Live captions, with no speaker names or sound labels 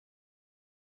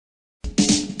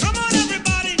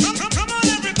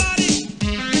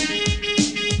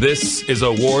This is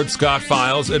a Ward Scott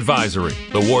Files advisory.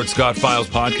 The Ward Scott Files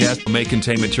podcast may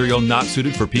contain material not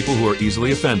suited for people who are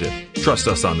easily offended. Trust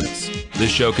us on this.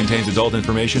 This show contains adult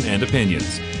information and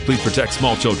opinions. Please protect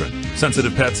small children,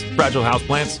 sensitive pets, fragile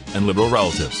houseplants, and liberal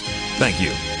relatives. Thank you.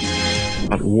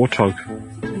 A warthog.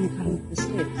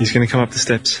 He's going to come up the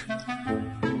steps.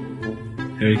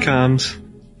 Here he comes.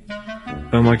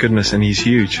 Oh my goodness, and he's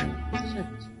huge.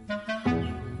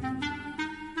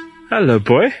 Hello,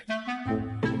 boy.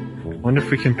 Wonder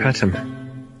if we can pet him.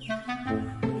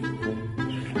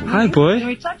 Hi, boy. Can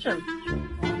we touch him?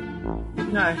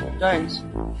 No, don't.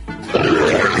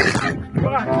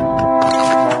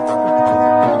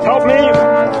 Help me!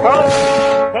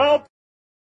 Help! Help!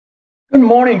 Good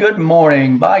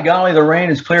morning. By golly, the rain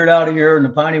has cleared out of here in the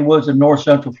piney woods of north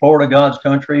central Florida, God's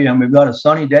country, and we've got a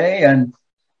sunny day, and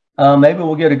maybe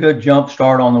we'll get a good jump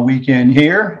start on the weekend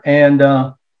here, and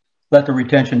let the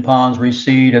retention ponds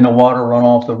recede and the water run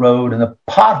off the road, and the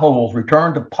potholes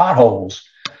return to potholes,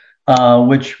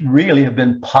 which really have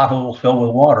been potholes filled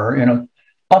with water. In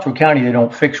Poncho County, they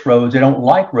don't fix roads. They don't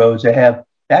like roads. They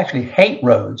actually hate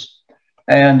roads.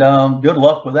 And good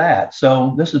luck with that.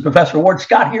 So this is Professor Ward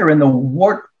Scott here in the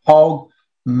Warthog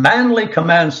Manly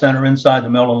Command Center inside the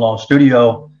Melon Law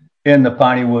Studio in the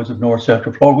piney woods of north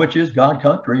central Florida, which is God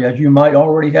country, as you might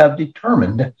already have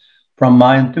determined from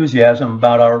my enthusiasm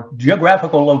about our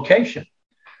geographical location.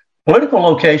 Political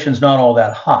location is not all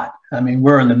that hot. I mean,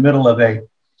 we're in the middle of a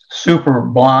super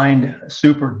blind,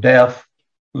 super deaf,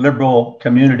 liberal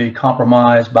community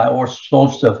compromised by all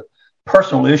sorts of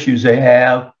personal issues they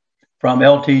have, from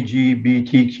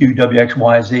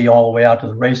LGBTQWXYZ all the way out to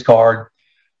the race card,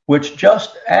 which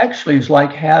just actually is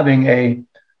like having a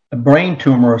brain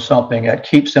tumor or something that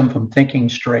keeps them from thinking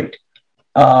straight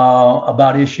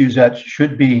about issues that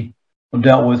should be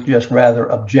dealt with just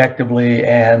rather objectively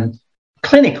and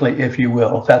clinically, if you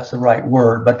will, if that's the right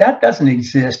word. But that doesn't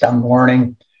exist, I'm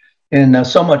learning, in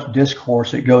so much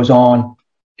discourse that goes on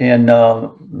in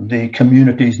the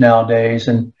communities nowadays.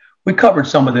 And we covered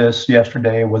some of this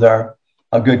yesterday with our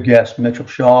good guest, Mitchell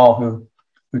Shaw, who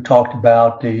talked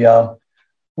about the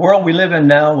world we live in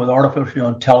now with artificial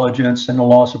intelligence and the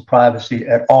loss of privacy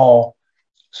at all.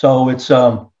 So it's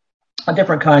a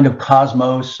different kind of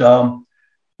cosmos.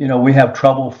 We have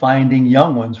trouble finding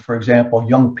young ones, for example,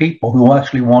 young people who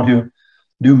actually want to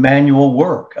do manual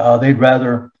work. They'd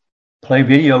rather play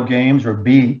video games or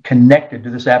be connected to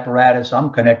this apparatus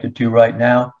I'm connected to right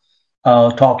now,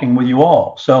 talking with you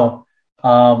all. So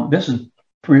this is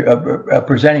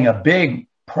presenting a big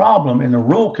problem in the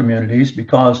rural communities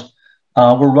because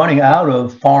we're running out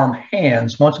of farm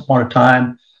hands. Once upon a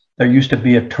time, there used to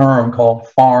be a term called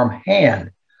farm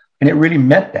hand, and it really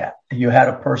meant that. You had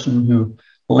a person who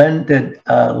lent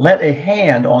a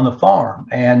hand on the farm.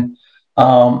 And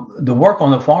the work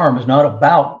on the farm is not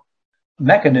about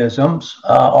mechanisms,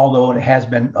 although it has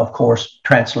been, of course,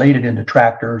 translated into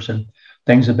tractors and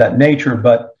things of that nature.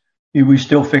 But we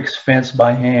still fix fence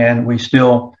by hand. We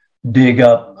still dig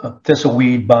up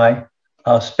thistleweed by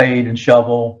spade and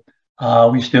shovel.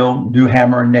 We still do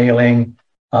hammer and nailing,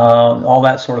 all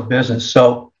that sort of business.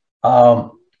 So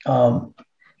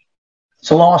it's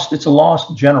a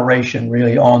lost generation,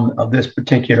 really, on this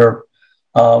particular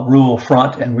rural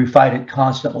front, and we fight it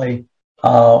constantly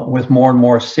with more and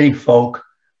more city folk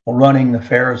running the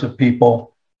affairs of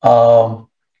people that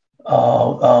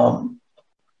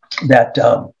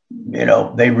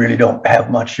they really don't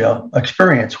have much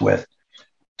experience with.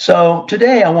 So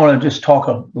today I want to just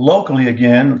talk locally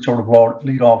again, sort of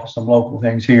lead off with some local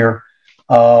things here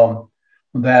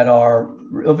that are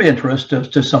of interest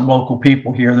to some local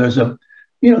people here. There's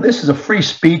this is a free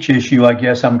speech issue, I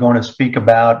guess I'm going to speak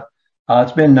about.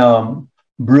 It's been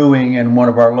brewing in one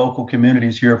of our local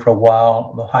communities here for a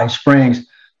while, the High Springs.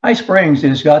 High Springs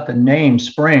has got the name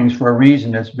Springs for a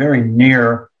reason. It's very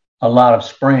near a lot of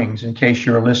springs, in case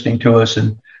you're listening to us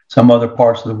in some other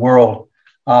parts of the world.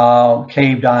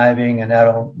 Cave diving and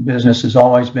that business has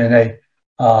always been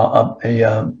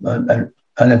an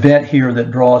event here that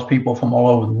draws people from all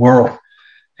over the world.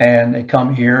 And they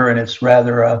come here, and it's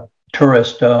rather a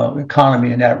tourist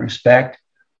economy in that respect.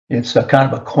 It's a kind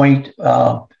of a quaint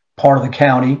part of the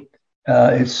county.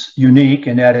 It's unique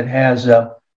in that it has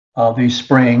these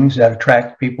springs that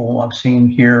attract people I've seen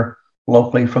here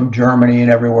locally from Germany and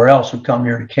everywhere else who come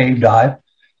here to cave dive.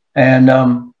 And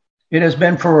it has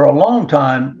been for a long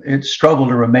time, it's struggled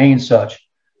to remain such.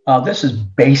 This is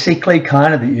basically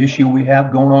kind of the issue we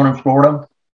have going on in Florida.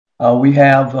 We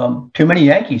have too many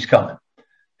Yankees coming.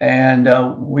 And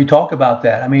we talk about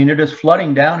that. I mean, they're just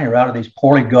flooding down here out of these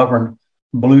poorly governed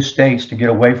blue states to get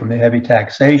away from the heavy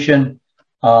taxation,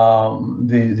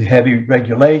 the heavy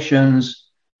regulations,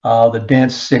 the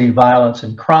dense city violence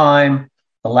and crime,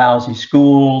 the lousy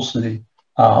schools, the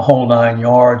whole 9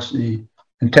 yards, the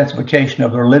intensification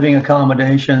of their living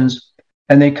accommodations.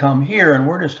 And they come here, and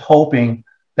we're just hoping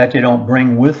that they don't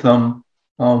bring with them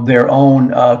their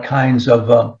own kinds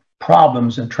of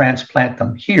problems and transplant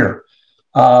them here.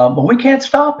 But we can't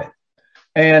stop it.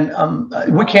 And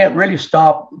we can't really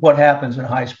stop what happens in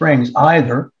High Springs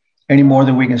either, any more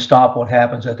than we can stop what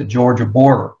happens at the Georgia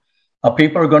border.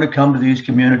 People are going to come to these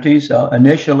communities.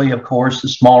 Initially, of course, the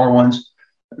smaller ones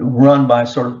run by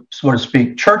so to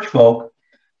speak, church folk,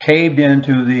 caved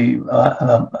into the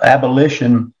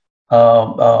abolition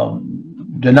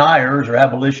deniers or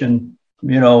abolition,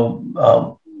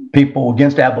 people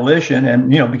against abolition,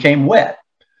 and, became wet.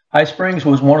 High Springs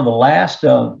was one of the last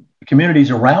communities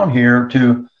around here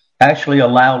to actually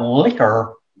allow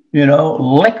liquor,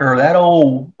 that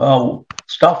old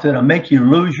stuff that'll make you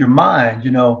lose your mind,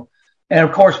 And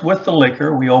of course, with the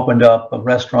liquor, we opened up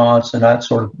restaurants and that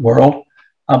sort of world.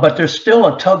 But there's still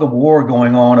a tug of war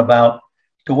going on about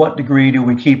to what degree do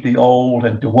we keep the old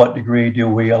and to what degree do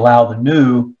we allow the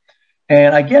new.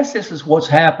 And I guess this is what's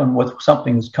happened with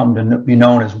something that's come to be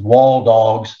known as wall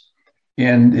dogs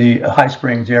in the High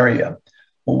Springs area.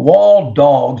 Wall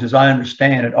dogs, as I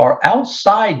understand it, are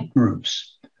outside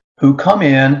groups who come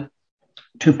in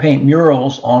to paint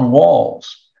murals on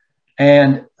walls.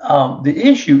 And the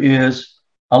issue is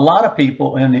a lot of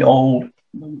people in the old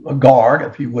guard,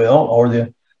 if you will, or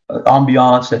the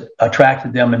ambiance that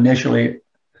attracted them initially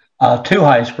to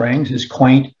High Springs, this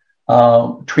quaint,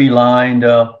 tree-lined,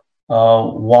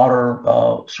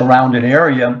 water-surrounded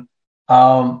area,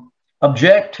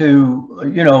 object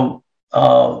to,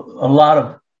 a lot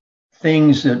of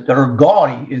things that are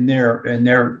gaudy in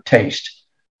their taste,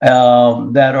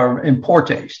 that are in poor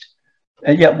taste.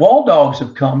 And yet wall dogs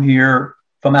have come here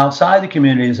from outside the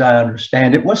community, as I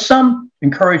understand it, with some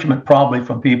encouragement probably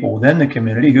from people within the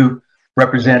community who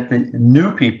represent the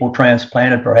new people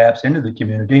transplanted perhaps into the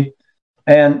community.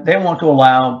 And they want to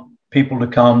allow people to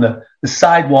come, the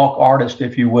sidewalk artist,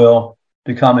 if you will,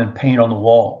 to come and paint on the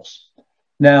walls.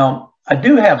 Now, I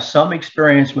do have some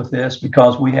experience with this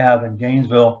because we have in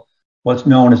Gainesville what's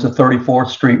known as the 34th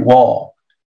Street Wall.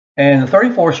 And the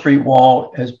 34th Street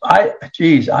Wall is,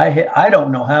 I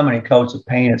don't know how many coats of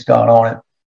paint it's got on it,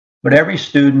 but every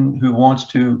student who wants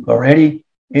to, or any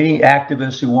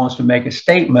activist who wants to make a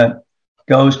statement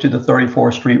goes to the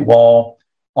 34th Street Wall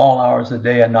all hours of the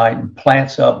day and night and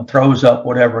plants up and throws up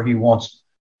whatever he wants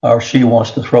or she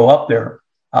wants to throw up there.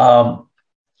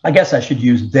 I guess I should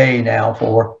use they now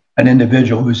for an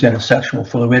individual who's in a sexual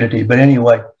fluidity. But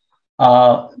anyway,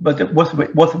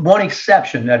 with one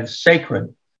exception that is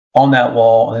sacred on that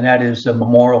wall, and that is a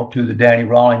memorial to the Danny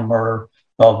Rawling murder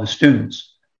of the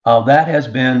students. That has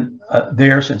been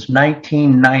there since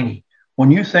 1990.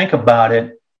 When you think about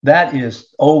it, that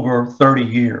is over 30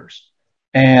 years.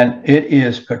 And it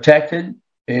is protected.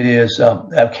 It is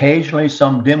occasionally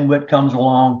some dimwit comes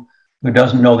along who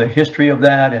doesn't know the history of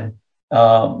that and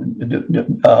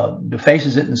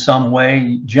defaces it in some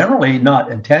way, generally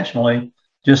not intentionally,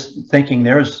 just thinking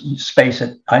there's space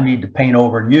that I need to paint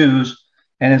over and use,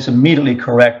 and it's immediately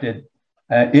corrected.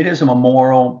 It is a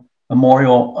memorial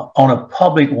on a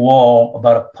public wall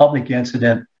about a public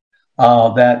incident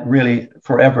that really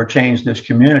forever changed this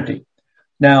community.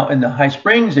 Now, in the High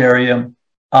Springs area,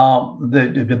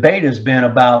 the debate has been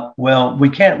about, well, we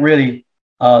can't really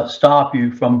stop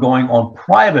you from going on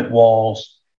private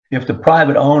walls if the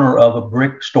private owner of a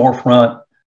brick storefront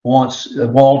wants a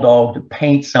wall dog to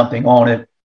paint something on it.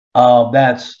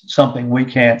 That's something we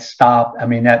can't stop. I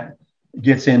mean, that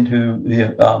gets into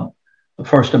the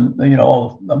First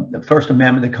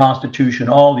Amendment, the Constitution,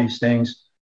 all these things,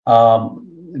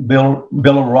 Bill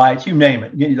of Rights, you name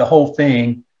it. The whole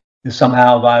thing is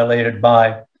somehow violated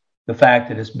by the fact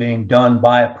that it's being done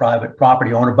by a private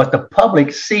property owner, but the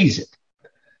public sees it.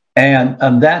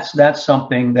 And that's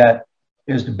something that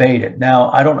is debated.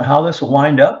 Now, I don't know how this will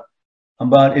wind up,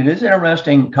 but it is an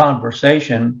interesting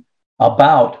conversation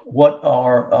about what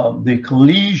are the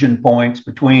collision points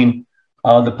between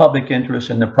the public interest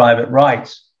and the private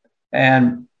rights.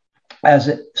 And as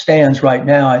it stands right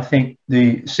now, I think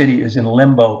the city is in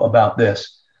limbo about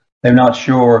this. They're not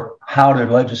sure how to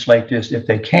legislate this, if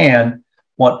they can,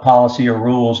 what policy or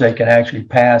rules they can actually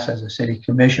pass as a city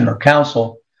commission or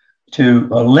council to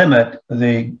limit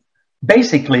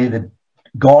basically the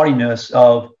gaudiness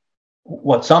of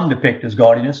what some depict as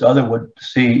gaudiness, others would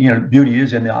see, beauty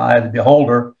is in the eye of the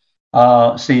beholder,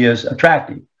 see as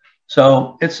attractive.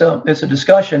 So it's a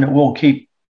discussion that we'll keep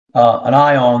an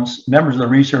eye on. Members of the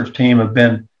research team have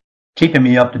been keeping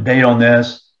me up to date on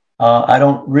this. I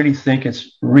don't really think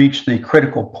it's reached the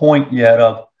critical point yet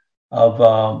of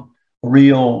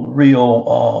real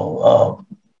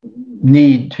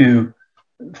need to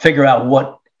figure out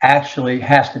what actually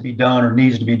has to be done or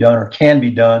needs to be done or can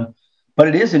be done. But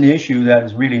it is an issue that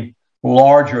is really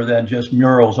larger than just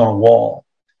murals on a wall.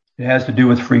 It has to do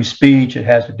with free speech. It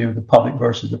has to do with the public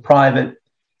versus the private.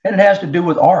 And it has to do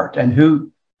with art and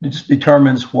who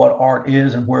determines what art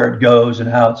is and where it goes and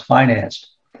how it's financed.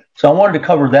 So I wanted to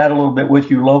cover that a little bit with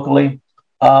you locally.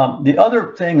 The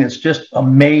other thing that's just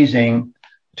amazing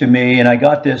to me, and I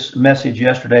got this message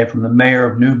yesterday from the mayor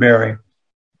of Newberry.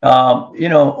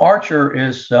 Archer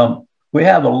is, we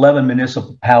have 11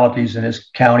 municipalities in this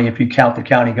county, if you count the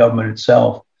county government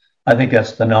itself. I think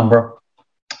that's the number.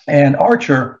 And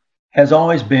Archer has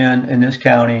always been in this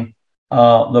county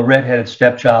the redheaded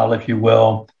stepchild, if you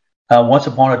will. Once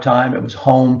upon a time, it was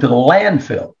home to the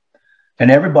landfill,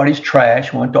 and everybody's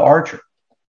trash went to Archer.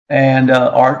 And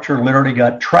Archer literally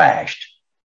got trashed.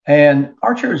 And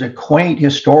Archer is a quaint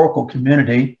historical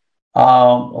community, a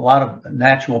lot of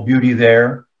natural beauty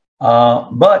there.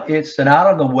 But it's an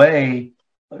out-of-the-way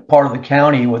part of the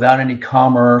county without any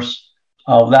commerce,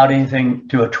 without anything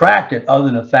to attract it other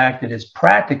than the fact that it's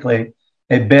practically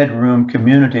a bedroom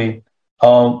community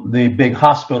of the big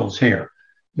hospitals here.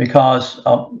 Because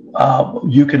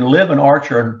you can live in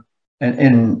Archer and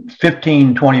in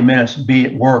 15, 20 minutes be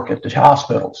at work at the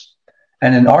hospitals.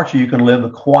 And in Archer, you can live a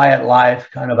quiet life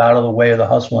kind of out of the way of the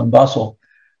hustle and bustle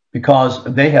because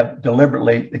they have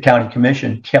deliberately, the county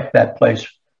commission, kept that place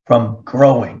from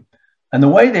growing. And the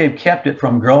way they've kept it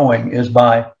from growing is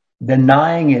by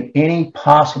denying it any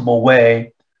possible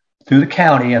way through the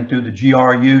county and through the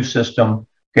GRU system,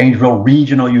 Gainesville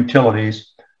Regional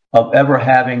Utilities, of ever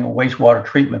having a wastewater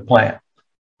treatment plant.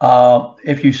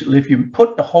 If you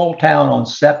put the whole town on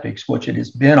septics, which it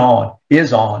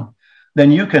is on, then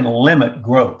you can limit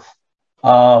growth.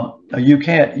 You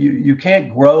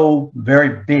can't grow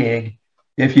very big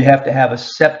if you have to have a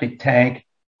septic tank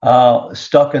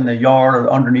stuck in the yard or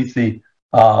underneath the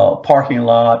parking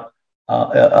lot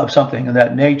of something of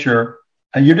that nature,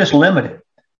 and you're just limited.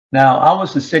 Now, I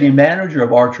was the city manager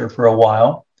of Archer for a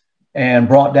while and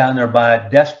brought down there by a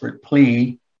desperate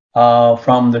plea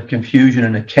from the confusion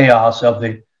and the chaos of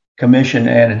the commission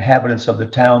and inhabitants of the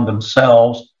town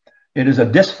themselves. It is a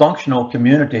dysfunctional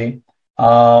community.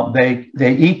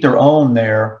 They eat their own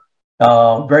there,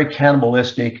 very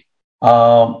cannibalistic.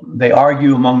 They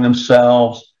argue among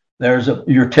themselves. There's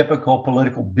your typical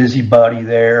political busybody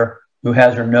there who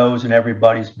has her nose in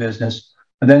everybody's business.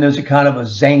 And then there's a kind of a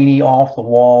zany,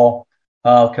 off-the-wall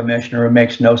commissioner who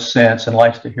makes no sense and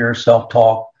likes to hear herself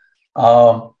talk.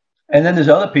 And then there's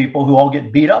other people who all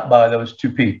get beat up by those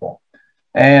two people.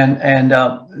 And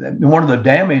one of the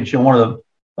damage and one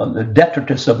of the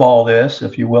detritus of all this,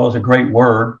 if you will, is a great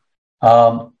word.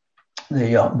 The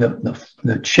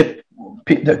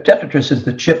detritus is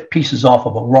the chip pieces off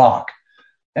of a rock.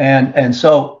 And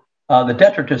so the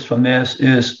detritus from this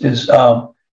is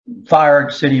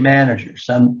fired city managers.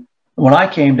 And when I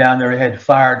came down there, they had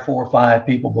fired 4 or 5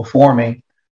 people before me,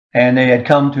 and they had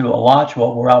come to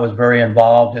Alachua, where I was very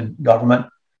involved in government,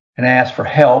 and asked for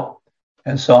help.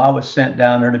 And so I was sent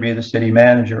down there to be the city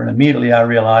manager. And immediately I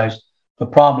realized the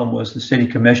problem was the city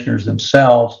commissioners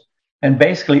themselves. And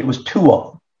basically it was 2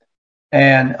 of them.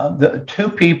 And the 2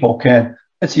 people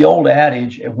it's the old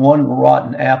adage, if one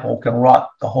rotten apple can rot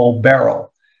the whole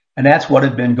barrel. And that's what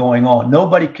had been going on.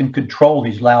 Nobody can control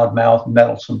these loudmouth,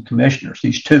 meddlesome commissioners,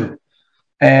 these 2.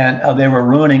 And they were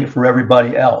ruining it for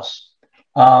everybody else.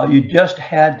 You just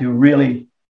had to really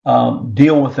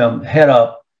deal with them head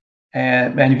up.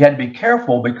 And you had to be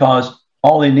careful because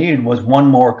all they needed was 1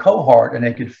 more cohort and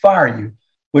they could fire you,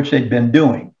 which they'd been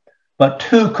doing. But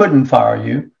 2 couldn't fire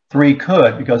you. 3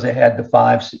 could because they had the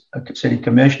 5 city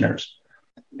commissioners.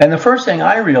 And the first thing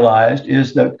I realized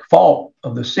is the fault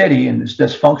of the city in its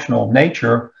dysfunctional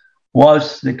nature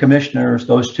was the commissioners,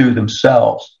 those 2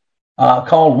 themselves.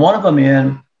 Called one of them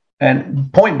in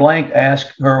and point blank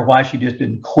asked her why she just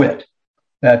didn't quit.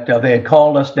 That they had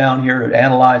called us down here to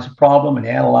analyze the problem,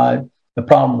 and the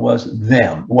problem was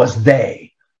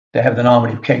they, to have the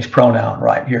nominative case pronoun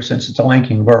right here since it's a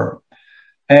linking verb.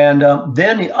 And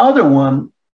then the other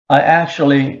one, I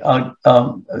actually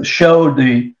showed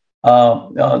the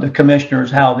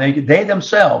commissioners how they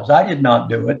themselves, I did not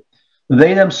do it,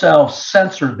 they themselves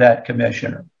censored that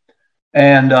commissioner.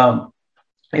 And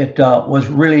it was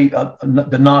really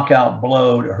the knockout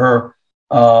blow to her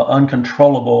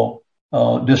uncontrollable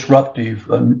disruptive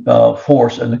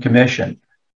force in the commission.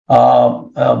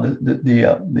 Out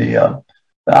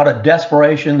of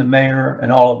desperation, the mayor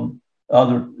and all of them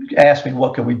asked me,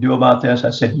 what can we do about this? I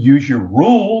said, use your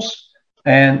rules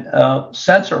and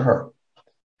censor her.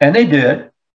 And they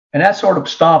did. And that sort of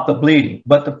stopped the bleeding.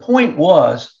 But the point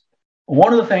was,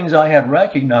 one of the things I had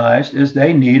recognized is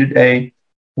they needed a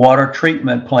water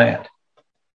treatment plant.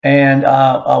 And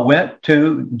I went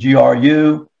to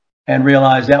GRU and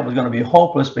realized that was going to be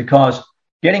hopeless, because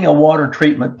getting a water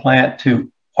treatment plant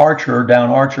to Archer, down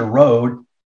Archer Road,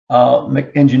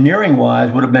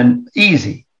 engineering-wise, would have been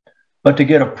easy. But to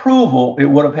get approval, it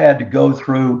would have had to go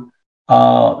through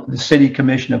the City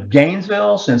Commission of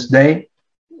Gainesville, since they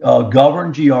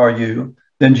govern GRU.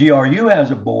 Then GRU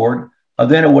has a board.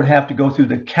 Then it would have to go through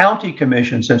the county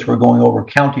commission, since we're going over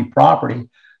county property.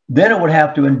 Then it would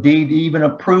have to indeed even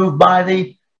approved by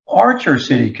the Archer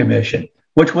City Commission,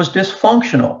 which was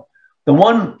dysfunctional. The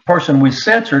one person we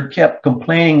censored kept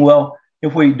complaining, well,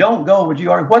 if we don't go with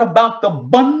GRU, what about the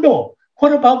bundle?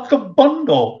 What about the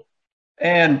bundle?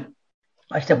 And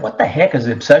I said, what the heck is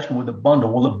the obsession with the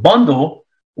bundle? Well, the bundle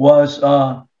was,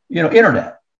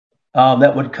 internet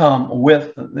that would come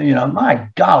with, my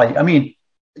golly. I mean,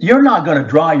 you're not going to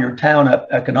dry your town up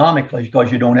economically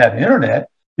because you don't have internet.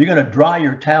 You're going to dry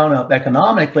your town up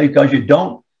economically because you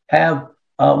don't have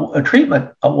a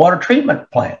water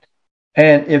treatment plant.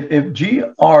 And if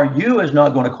GRU is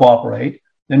not going to cooperate,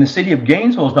 then the city of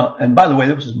Gainesville is not. And by the way,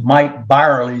 this is Mike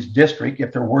Byerly's district,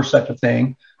 if there were such a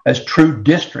thing as true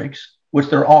districts, which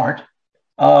there aren't.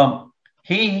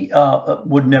 He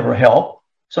would never help.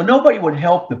 So nobody would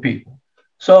help the people.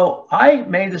 So I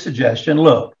made the suggestion,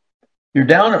 look, you're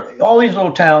down, all these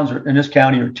little towns in this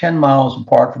county are 10 miles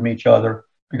apart from each other,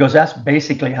 because that's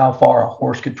basically how far a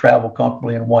horse could travel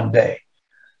comfortably in one day.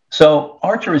 So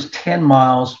Archer is 10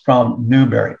 miles from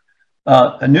Newberry.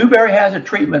 Newberry has a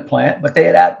treatment plant, but they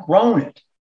had outgrown it.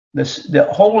 The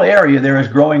whole area there is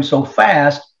growing so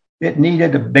fast, it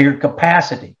needed a bigger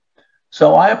capacity.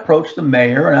 So I approached the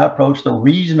mayor and I approached the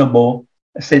reasonable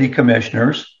city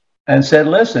commissioners and said,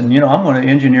 listen, I'm going to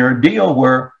engineer a deal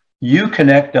where you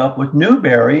connect up with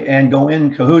Newberry and go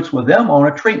in cahoots with them on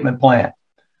a treatment plant.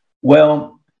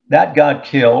 Well, that got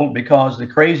killed because the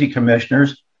crazy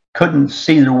commissioners couldn't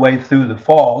see their way through the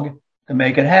fog to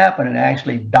make it happen, and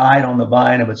actually died on the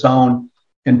vine of its own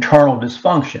internal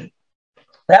dysfunction.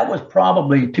 That was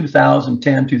probably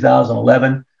 2010,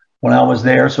 2011 when I was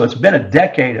there. So it's been a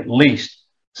decade at least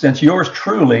since yours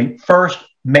truly first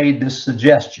made this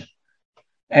suggestion.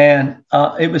 And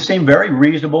it seemed very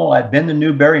reasonable. I'd been to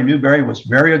Newberry. Newberry was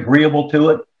very agreeable to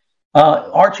it.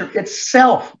 Archer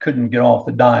itself couldn't get off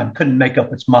the dime, couldn't make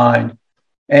up its mind.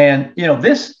 And,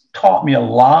 this taught me a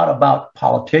lot about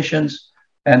politicians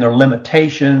and their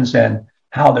limitations and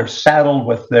how they're saddled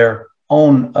with their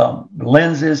own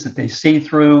lenses that they see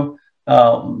through.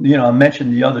 I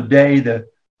mentioned the other day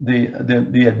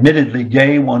the admittedly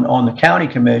gay one on the county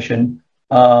commission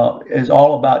is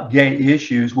all about gay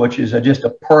issues, which is just a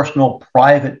personal,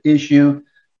 private issue.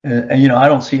 And I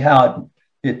don't see how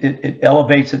it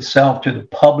elevates itself to the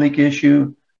public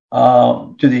issue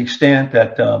to the extent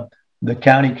that the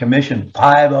county commission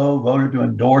 5-0 voted to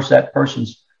endorse that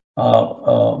person's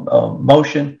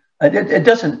motion. It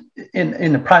doesn't,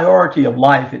 in the priority of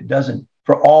life, it doesn't,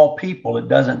 for all people, it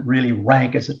doesn't really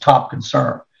rank as a top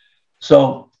concern.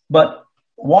 So, but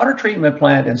water treatment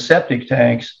plant and septic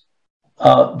tanks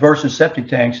versus septic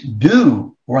tanks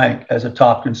do rank as a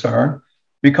top concern,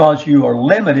 because you are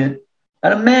limited.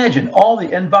 And imagine all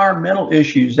the environmental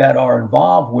issues that are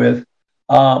involved with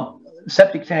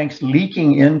septic tanks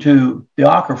leaking into the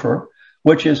aquifer,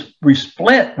 which is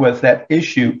split with that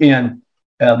issue in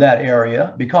that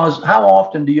area. Because how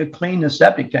often do you clean the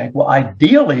septic tank? Well,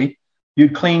 ideally,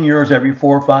 you'd clean yours every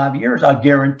 4 or 5 years. I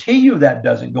guarantee you that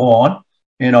doesn't go on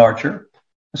in Archer.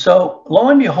 So lo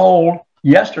and behold,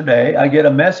 yesterday, I get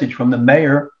a message from the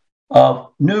mayor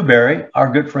of Newberry,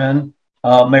 our good friend,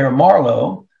 Mayor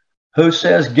Marlowe, who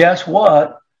says, guess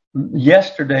what?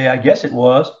 Yesterday, I guess it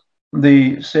was,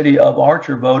 the city of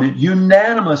Archer voted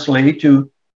unanimously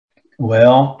to,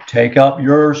 take up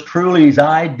yours truly's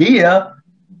idea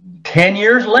 10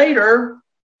 years later.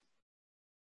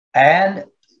 And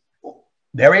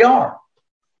there we are.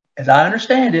 As I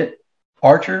understand it,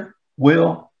 Archer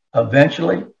will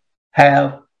eventually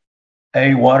have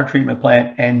a water treatment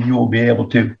plant, and you will be able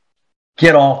to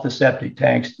get off the septic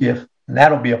tanks. And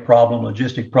that'll be a problem,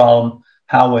 logistic problem.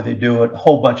 How would they do it? A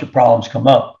whole bunch of problems come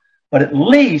up. But at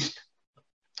least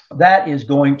that is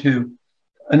going to,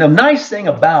 and the nice thing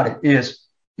about it is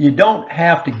you don't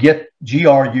have to get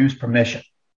GRU's permission.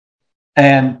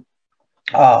 And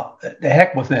the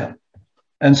heck with them.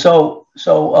 And so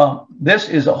this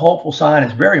is a hopeful sign.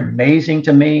 It's very amazing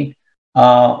to me.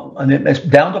 And it's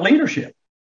down to leadership.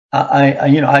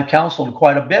 I counseled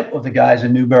quite a bit with the guys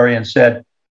in Newberry and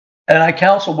I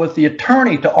counseled with the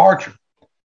attorney to Archer.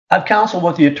 I've counseled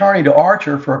with the attorney to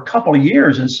Archer for a couple of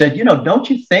years and said, don't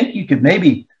you think you could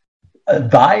maybe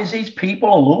advise these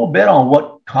people a little bit on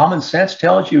what common sense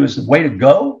tells you is the way to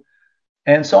go?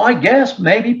 And so I guess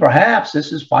maybe perhaps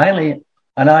this is finally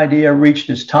an idea reached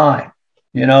its time.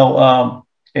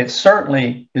 It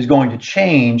certainly is going to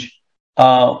change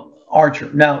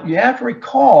Archer. Now, you have to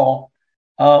recall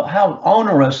how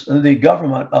onerous the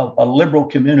government of a liberal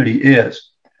community is.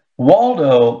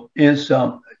 Waldo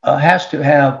has to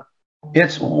have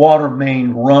its water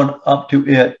main run up to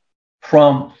it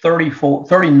from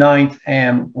 39th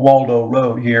and Waldo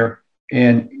Road here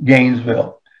in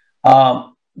Gainesville.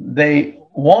 They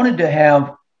wanted to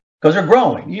have, because they're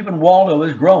growing, even Waldo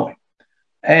is growing.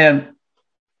 And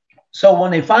so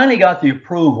when they finally got the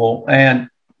approval, and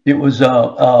it was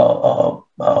not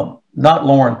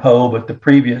Lauren Poe, but the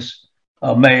previous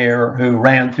mayor who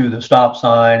ran through the stop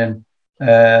sign, and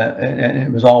it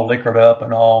was all liquored up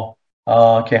and all.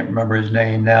 I can't remember his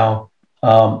name now.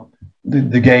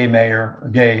 The gay mayor,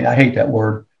 gay, I hate that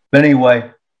word. But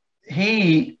anyway,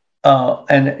 he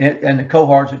and the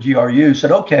cohorts at GRU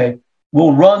said, okay,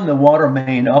 we'll run the water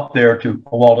main up there to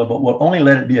Waldo, but we'll only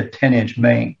let it be a 10-inch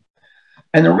main.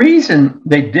 And the reason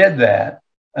they did that,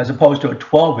 as opposed to a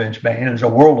 12-inch main, there's a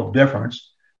world of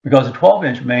difference, because a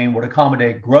 12-inch main would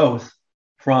accommodate growth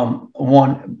from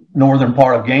one northern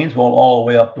part of Gainesville all the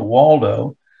way up to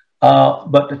Waldo,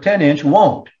 but the 10-inch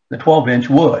won't. The 12-inch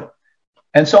would.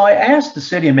 And so I asked the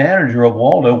city manager of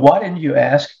Waldo, why didn't you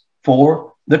ask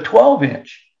for the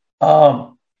 12-inch?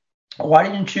 Why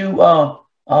didn't you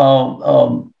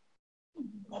hold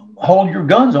your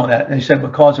guns on that? And they said,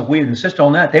 because if we had insisted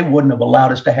on that, they wouldn't have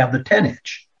allowed us to have the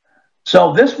 10-inch.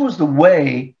 So this is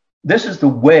the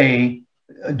way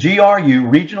GRU,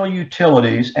 Regional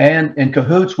Utilities, and in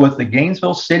cahoots with the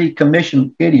Gainesville City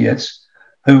Commission idiots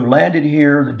who landed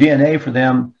here, the DNA for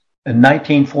them in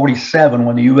 1947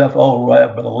 when the UFO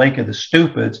arrived by the Lake of the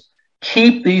Stupids,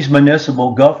 keep these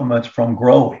municipal governments from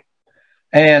growing.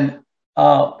 And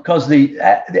because the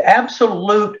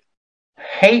absolute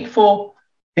hateful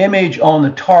image on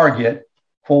the target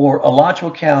for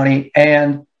Alachua County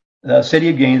and the city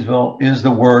of Gainesville is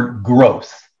the word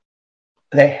growth.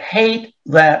 They hate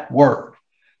that word.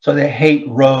 So they hate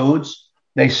roads.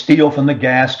 They steal from the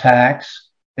gas tax.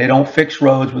 They don't fix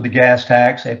roads with the gas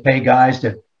tax. They pay guys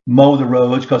to mow the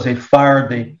roads because they fired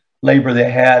the labor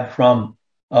they had from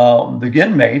the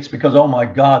inmates because, oh my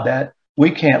God, that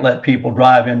we can't let people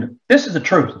drive in. This is the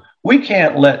truth. We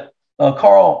can't let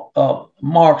Karl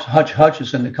Marx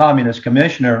Hutchison, the communist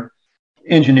commissioner,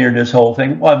 engineered this whole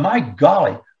thing. Well, my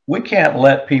golly, we can't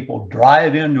let people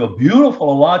drive into a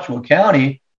beautiful Alachua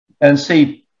County and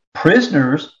see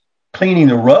prisoners cleaning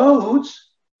the roads.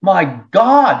 My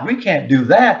God, we can't do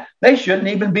that. They shouldn't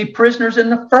even be prisoners in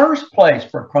the first place,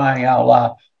 for crying out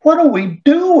loud. What are we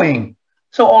doing?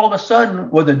 So all of a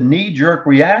sudden, with a knee-jerk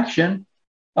reaction,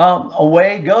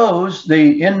 away goes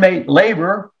the inmate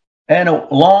labor, and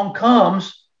along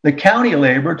comes the county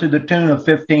labor to the tune of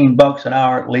 $15 an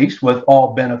hour at least, with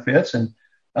all benefits, and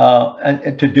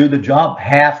to do the job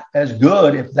half as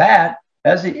good, if that,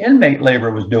 as the inmate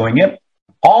labor was doing it,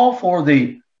 all for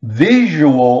the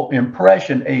visual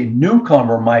impression a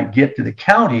newcomer might get to the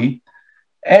county.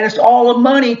 And it's all the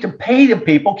money to pay the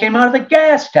people came out of the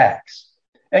gas tax.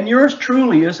 And yours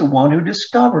truly is the one who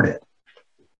discovered it.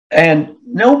 And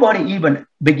nobody even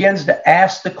begins to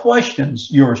ask the questions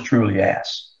yours truly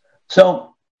asks.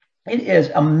 So it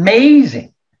is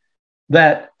amazing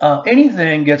that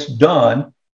anything gets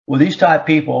done with these type of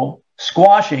people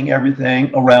squashing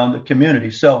everything around the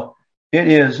community. So it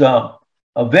is a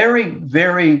very,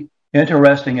 very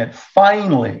interesting, and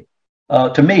finally,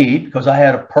 to me, because I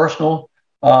had a personal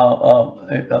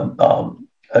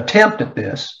attempt at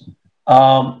this,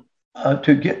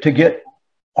 to get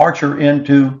Archer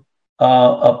into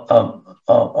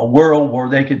a world where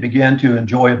they could begin to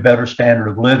enjoy a better standard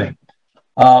of living.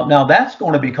 Now, that's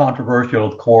going to be controversial,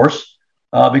 of course,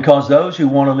 because those who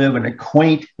want to live in a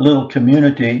quaint little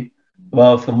community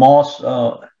of the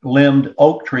moss-limbed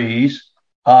oak trees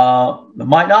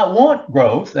might not want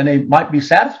growth, and they might be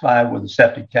satisfied with a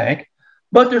septic tank.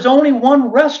 But there's only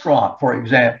one restaurant, for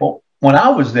example, when I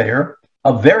was there,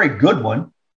 a very good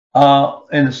one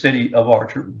in the city of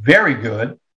Archer, very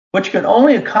good, which could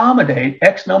only accommodate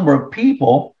X number of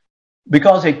people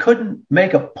because they couldn't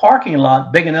make a parking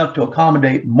lot big enough to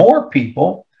accommodate more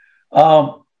people.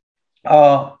 And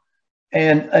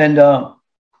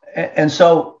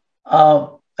so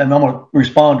I'm going to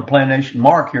respond to Plan Nation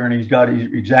Mark here, and he's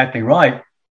exactly right.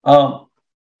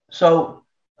 So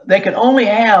they could only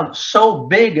have so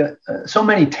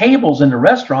many tables in the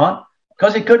restaurant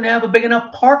because they couldn't have a big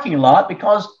enough parking lot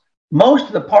because most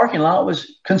of the parking lot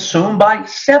was consumed by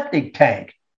septic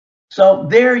tank. So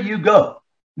there you go.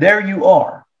 There you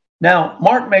are. Now,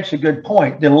 Mark makes a good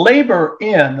point. The labor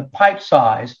in the pipe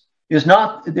size is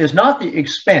not the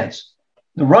expense.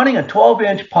 The running a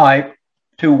 12-inch pipe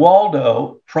to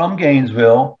Waldo from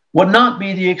Gainesville would not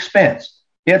be the expense.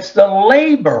 It's the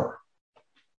labor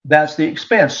that's the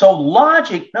expense. So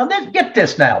logic, now get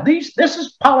this now. This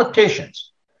is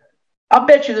politicians. I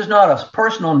bet you there's not a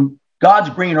person on God's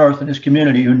green earth in this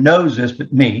community who knows this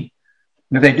but me.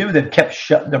 And if they do, they've kept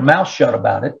their mouth shut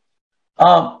about it.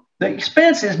 The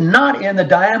expense is not in the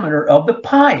diameter of the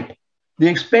pipe. The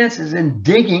expense is in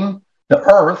digging the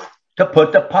earth to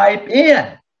put the pipe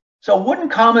in. So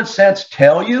wouldn't common sense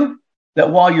tell you that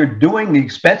while you're doing the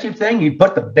expensive thing, you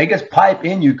put the biggest pipe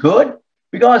in you could?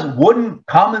 Because wouldn't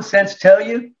common sense tell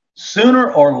you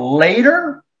sooner or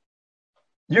later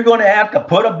you're going to have to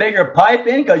put a bigger pipe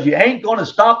in because you ain't going to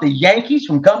stop the Yankees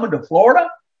from coming to Florida?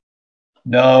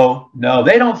 No,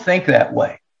 they don't think that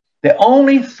way. They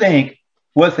only think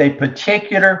with a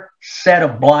particular set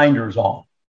of blinders on.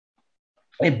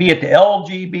 It be it the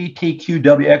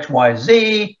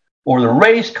LGBTQWXYZ or the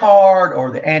race card or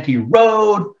the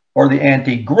anti-road or the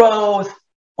anti-growth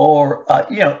or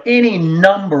any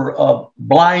number of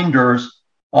blinders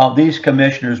these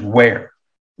commissioners wear.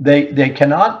 They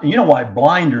cannot, you know why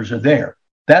blinders are there.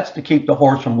 That's to keep the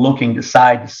horse from looking to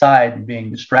side and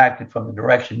being distracted from the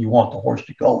direction you want the horse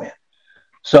to go in.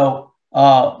 So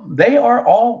they are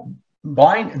all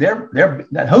blind.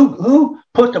 Who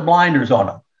put the blinders on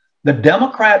them? The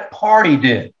Democrat Party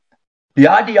did. The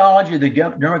ideology of the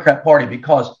Democrat Party,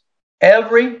 because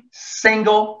every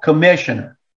single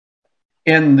commissioner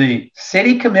in the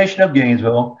City Commission of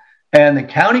Gainesville and the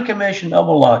County Commission of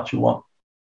Alachua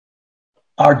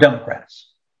are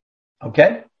Democrats.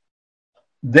 Okay?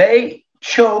 They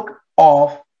choke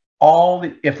off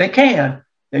if they can,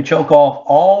 they choke off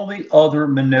all the other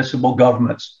municipal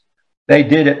governments. They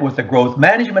did it with the Growth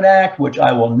Management Act, which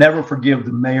I will never forgive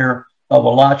the mayor of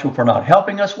Alachua for not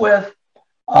helping us with.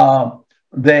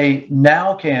 They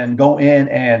now can go in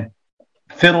and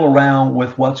fiddle around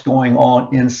with what's going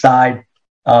on inside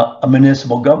a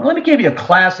municipal government. Let me give you a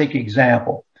classic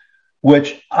example,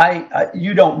 which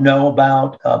you don't know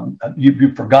about.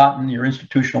 You've forgotten your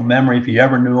institutional memory if you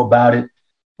ever knew about it.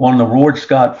 One of the Ward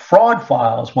Scott fraud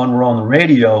files, when we're on the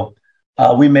radio,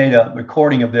 we made a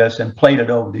recording of this and played it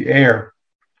over the air.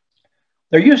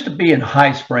 There used to be in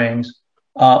High Springs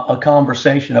a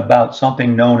conversation about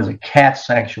something known as a cat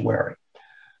sanctuary.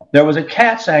 There was a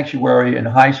cat sanctuary in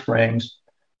High Springs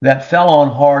that fell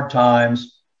on hard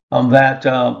times, that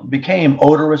became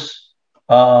odorous.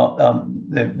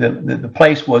 The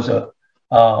place was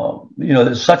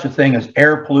there's such a thing as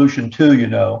air pollution too,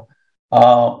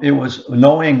 It was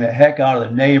annoying the heck out of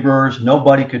the neighbors.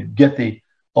 Nobody could get the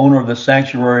owner of the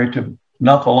sanctuary to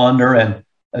knuckle under and,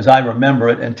 as I remember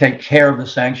it, and take care of the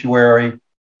sanctuary.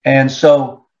 And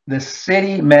so the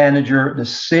city manager, the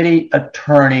city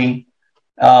attorney,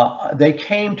 they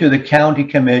came to the county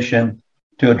commission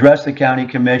to address the county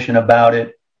commission about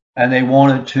it, and they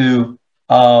wanted to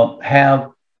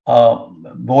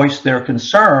voice their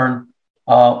concern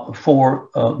for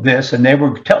this, and they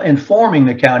were informing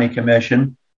the county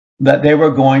commission that they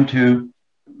were going to,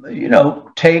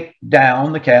 take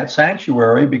down the cat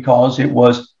sanctuary because it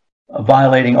was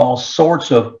violating all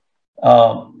sorts of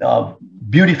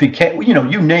beautification.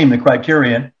 You name the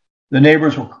criterion. The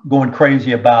neighbors were going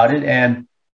crazy about it, and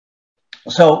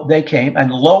so they came,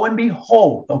 and lo and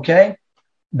behold,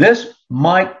 this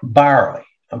Mike Byerly,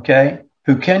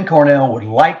 who Ken Cornell would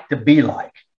like to be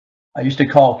like. I used to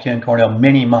call Ken Cornell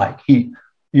Mini Mike. He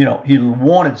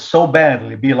wanted so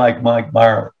badly to be like Mike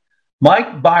Byerly.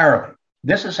 Mike Byerly,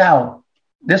 this is how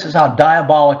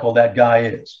diabolical that guy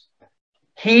is.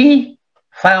 He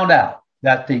found out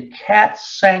that the cat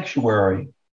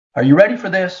sanctuary, are you ready for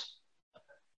this?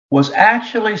 Was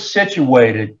actually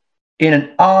situated in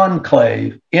an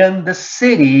enclave in the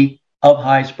city of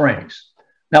High Springs.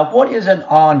 Now, what is an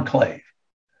enclave?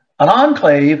 An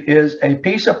enclave is a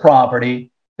piece of property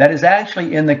that is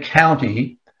actually in the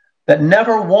county that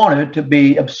never wanted to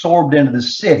be absorbed into the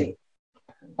city.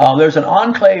 There's an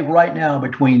enclave right now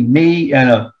between me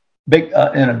and a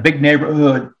big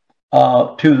neighborhood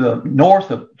to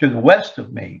the west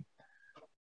of me,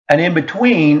 and in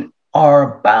between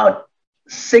are about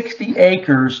 60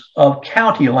 acres of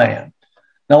county land.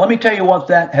 Now, let me tell you what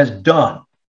that has done.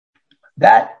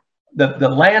 That the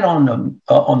land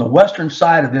on the western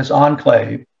side of this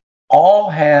enclave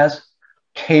all has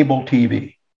cable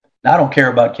TV. Now, I don't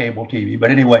care about cable TV,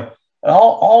 but anyway,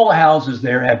 all the houses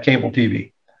there have cable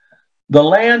TV. The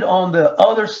land on the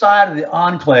other side of the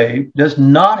enclave does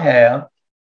not have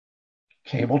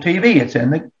cable TV. It's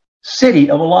in the city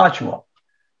of Alachua.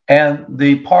 And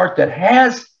the part that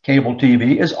has cable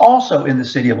TV is also in the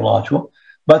city of Alachua,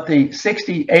 but the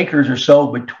 60 acres or so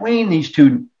between these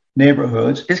two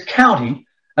neighborhoods is county,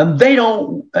 and they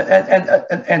don't,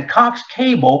 and Cox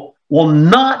Cable will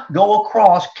not go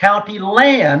across county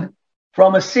land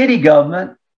from a city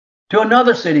government to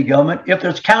another city government if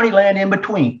there's county land in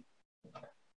between,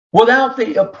 without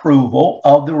the approval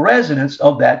of the residents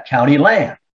of that county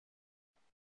land.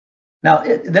 Now,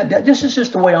 this is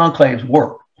just the way enclaves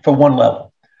work for one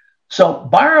level. So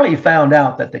Byerly found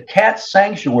out that the cat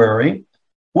sanctuary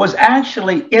was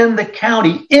actually in the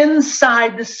county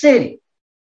inside the city.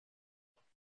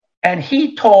 And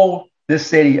he told the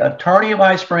city attorney of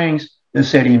High Springs, the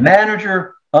city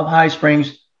manager of High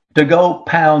Springs, to go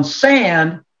pound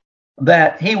sand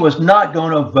that he was not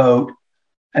going to vote,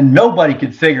 and nobody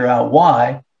could figure out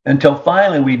why, until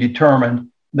finally we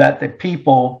determined that the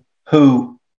people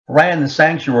who ran the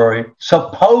sanctuary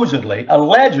supposedly,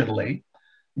 allegedly,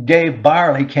 gave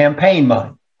Byerly campaign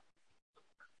money.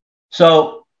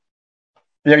 So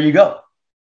there you go.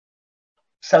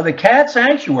 So the cat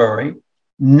sanctuary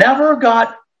never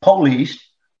got policed,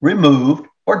 removed,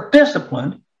 or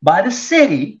disciplined by the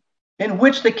city in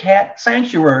which the cat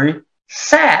sanctuary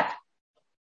sat,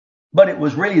 but it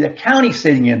was really the county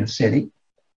sitting in the city.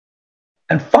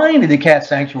 And finally, the cat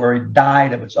sanctuary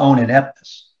died of its own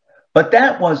ineptness. But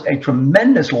that was a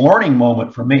tremendous learning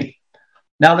moment for me.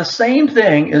 Now, the same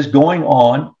thing is going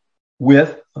on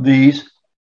with these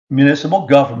municipal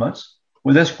governments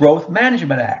with this Growth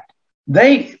Management Act.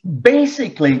 They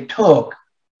basically took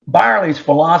Byerly's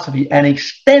philosophy and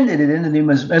extended it into the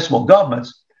municipal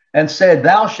governments and said,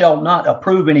 thou shalt not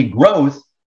approve any growth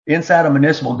inside a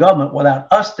municipal government without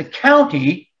us, the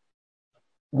county,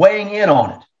 weighing in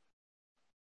on it.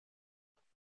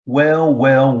 Well.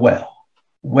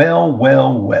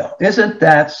 Isn't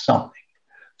that something?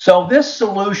 So this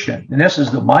solution, and this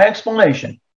is my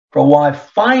explanation for why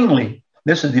finally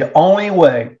this is the only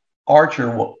way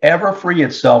Archer will ever free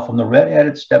itself from the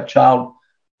red-headed stepchild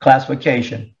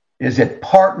classification, is it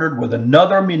partnered with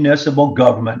another municipal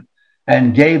government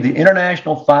and gave the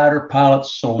International Fighter Pilot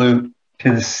salute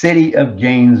to the city of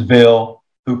Gainesville,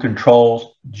 who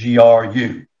controls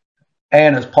GRU.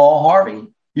 And as Paul Harvey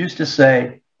used to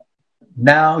say,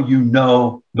 now you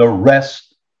know the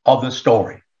rest of the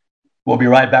story. We'll be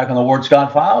right back on the Ward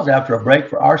Scott Files after a break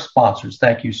for our sponsors.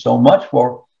 Thank you so much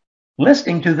for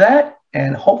listening to that,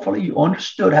 and hopefully you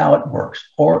understood how it works,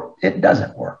 or it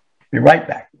doesn't work. Be right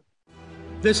back.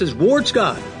 This is Ward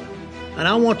Scott, and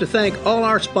I want to thank all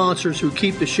our sponsors who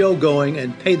keep the show going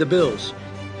and pay the bills.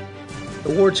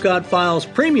 The Ward Scott Files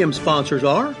premium sponsors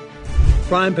are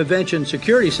Crime Prevention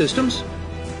Security Systems,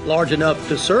 large enough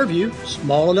to serve you,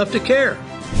 small enough to care.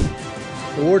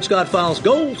 The Ward Scott Files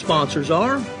Gold sponsors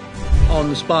are On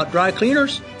the Spot Dry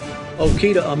Cleaners,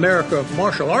 Okita America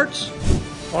Martial Arts,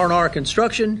 R&R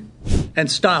Construction, and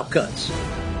Style Cuts.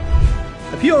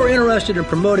 If you are interested in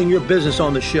promoting your business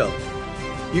on the show,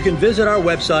 you can visit our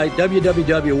website,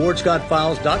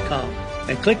 www.wardscottfiles.com,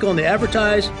 and click on the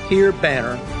Advertise Here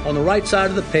banner on the right side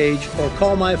of the page, or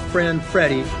call my friend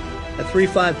Freddie at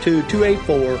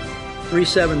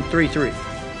 352-284-3733.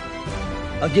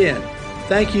 Again,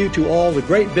 thank you to all the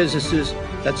great businesses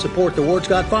that support the Ward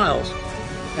Scott Files.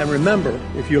 And remember,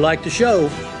 if you like the show,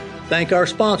 thank our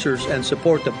sponsors and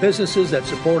support the businesses that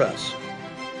support us.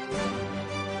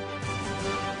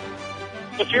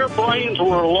 If your brains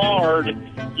were lard,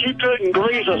 you couldn't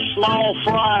grease a small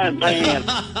frying pan.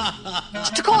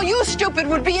 To call you stupid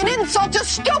would be an insult to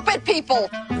stupid people.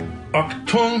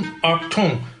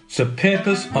 Achtung. The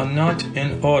papers are not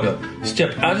in order.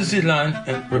 Step out of the line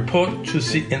and report to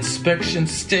the inspection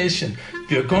station.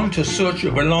 We are going to search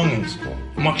your belongings.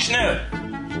 Mach schnell!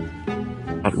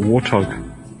 That warthog.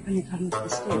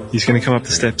 He's going to come up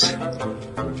the steps.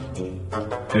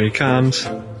 Here he comes.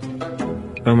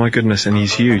 Oh my goodness, and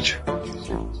he's huge.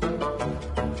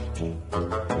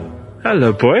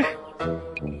 Hello, boy.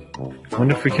 I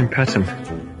wonder if we can pet him.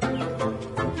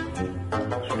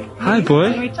 Hi,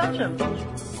 boy. Can we touch him?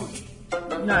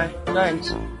 No, don't.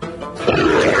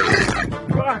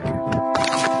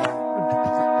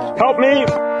 Help me!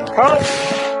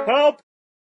 Help!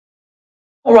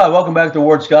 All right, welcome back to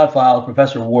Ward Scott Files.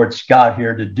 Professor Ward Scott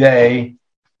here today.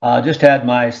 Just had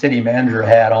my city manager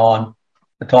hat on,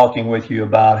 talking with you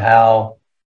about how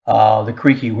the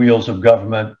creaky wheels of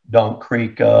government don't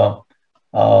creak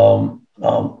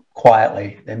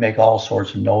quietly. They make all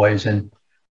sorts of noise. And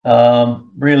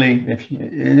Really,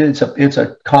 it's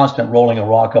a constant rolling a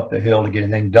rock up the hill to get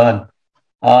anything done.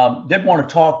 Did want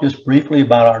to talk just briefly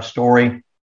about our story.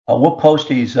 We'll post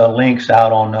these links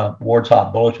out on Ward's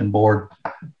Hot Bulletin Board.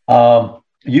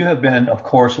 You have been, of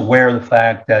course, aware of the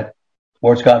fact that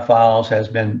Ward Scott Files has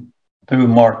been, through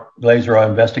Mark Glazer, our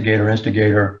investigator,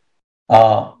 instigator,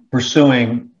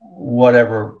 pursuing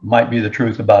whatever might be the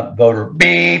truth about voter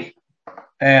beep.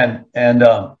 And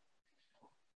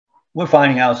we're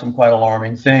finding out some quite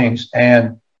alarming things.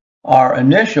 And our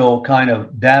initial kind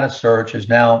of data search has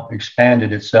now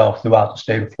expanded itself throughout the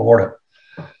state of Florida.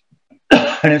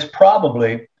 And it's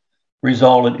probably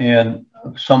resulted in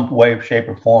some way, shape,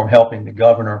 or form helping the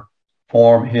governor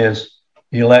form his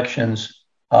elections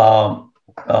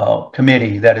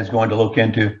committee that is going to look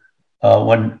into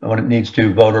when it needs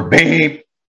to voter beep.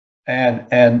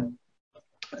 And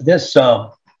this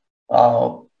effort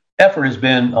has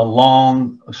been a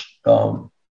long,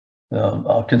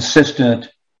 consistent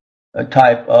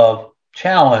type of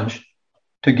challenge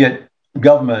to get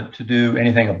government to do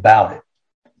anything about it.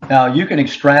 Now, you can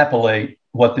extrapolate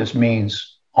what this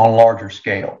means on a larger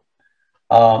scale.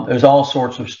 There's all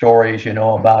sorts of stories,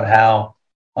 about how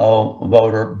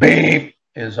voter beep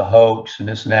is a hoax and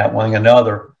this and that, one thing and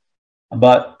another.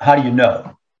 But how do you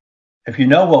know? If you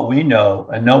know what we know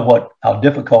and know how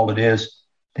difficult it is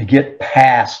to get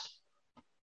past,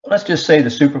 let's just say,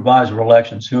 the supervisor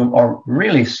elections, who are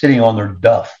really sitting on their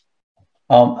duff.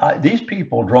 These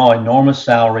people draw enormous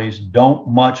salaries, don't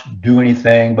much do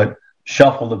anything but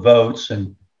shuffle the votes,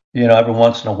 and every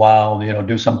once in a while,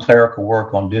 do some clerical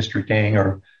work on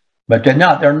districting, but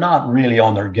they're not really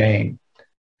on their game.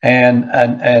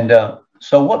 And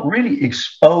so what really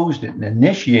exposed it and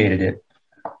initiated it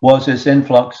was this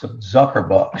influx of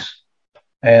Zuckerbucks.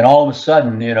 And all of a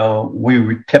sudden,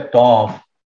 we tipped off.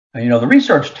 The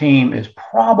research team is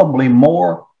probably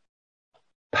more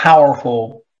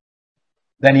powerful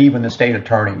than even the state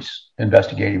attorney's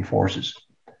investigating forces.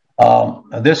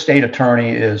 This state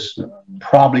attorney is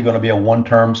probably going to be a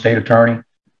one-term state attorney.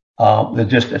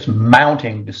 It's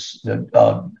mounting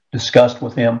disgust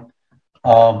with him.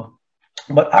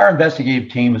 But our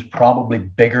investigative team is probably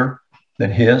bigger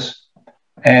than his.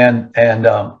 And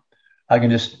I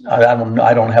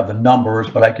don't have the numbers,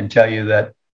 but I can tell you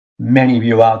that many of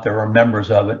you out there are members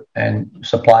of it and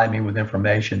supply me with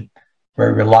information,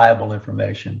 very reliable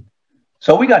information.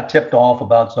 So we got tipped off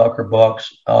about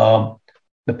Zuckerbucks.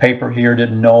 The paper here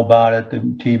didn't know about it. The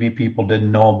TV people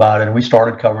didn't know about it. And we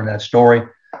started covering that story.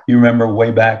 You remember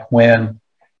way back when.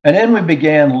 And then we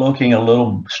began looking a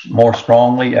little more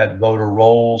strongly at voter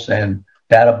rolls and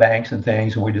data banks and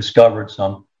things. And we discovered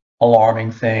some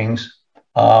alarming things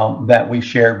that we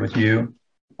shared with you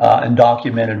and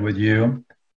documented with you,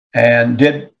 and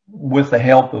did with the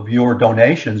help of your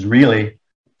donations. Really,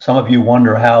 some of you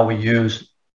wonder how we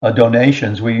use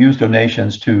donations. We use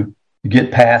donations to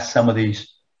get past some of these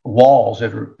walls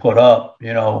that are put up.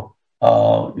 You got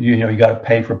to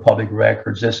pay for public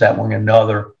records, this, that, one,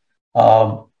 another.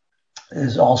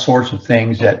 There's all sorts of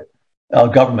things that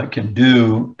government can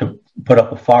do to put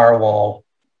up a firewall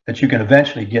that you can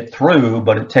eventually get through,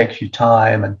 but it takes you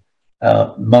time and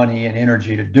money and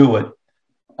energy to do it.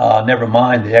 Never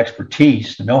mind the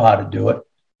expertise to know how to do it.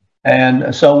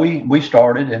 And so we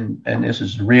started, and this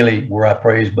is really where I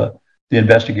praise the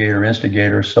investigator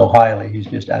instigator so highly. He's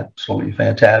just absolutely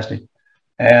fantastic.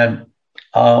 And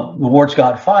the Ward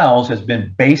Scott Files has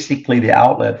been basically the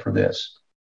outlet for this.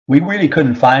 We really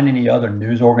couldn't find any other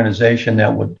news organization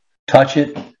that would touch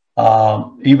it.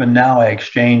 Even now, I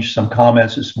exchanged some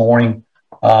comments this morning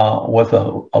with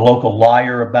a local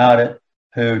liar about it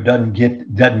who doesn't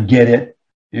get it.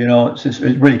 It's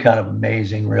really kind of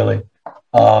amazing, really.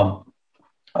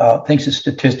 Thinks it's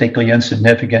statistically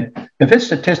insignificant. If it's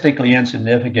statistically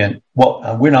insignificant,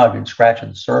 well, we're not even scratching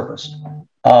the surface.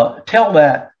 Tell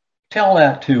that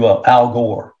to Al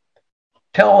Gore.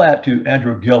 Tell that to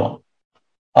Andrew Gillum.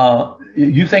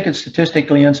 You think it's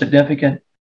statistically insignificant?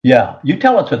 Yeah, you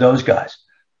tell it to those guys,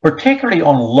 particularly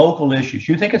on local issues.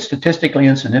 You think it's statistically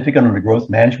insignificant on the Growth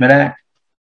Management Act?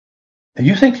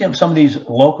 You think some of these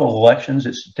local elections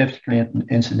is statistically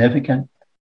insignificant?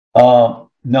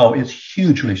 No, it's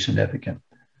hugely significant.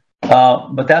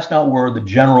 But that's not where the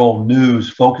general news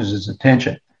focuses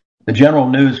attention. The general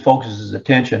news focuses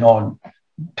attention on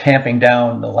tamping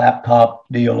down the laptop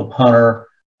deal of Hunter,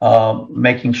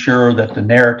 making sure that the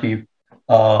narrative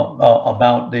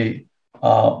about the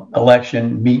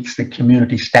election meets the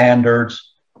community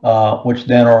standards, which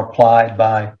then are applied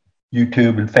by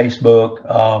YouTube and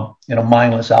Facebook in a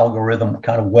mindless algorithm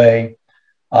kind of way.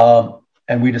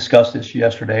 And we discussed this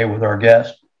yesterday with our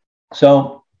guest.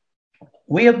 So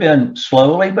we have been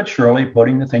slowly but surely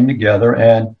putting the thing together.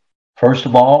 And first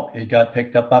of all, it got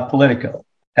picked up by Politico.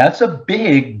 That's a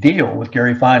big deal with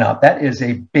Gary Feinhoff. That is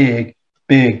a big,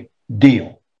 big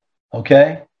deal.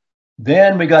 Okay.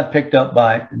 Then we got picked up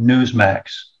by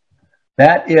Newsmax.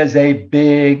 That is a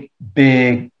big,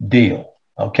 big deal.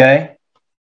 Okay.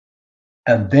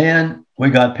 And then we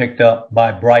got picked up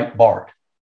by Breitbart.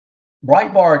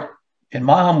 Breitbart, in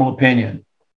my humble opinion,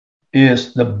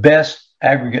 is the best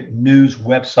aggregate news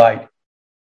website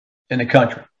in the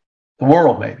country, the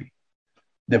world maybe.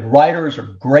 The writers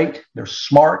are great. They're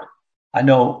smart. I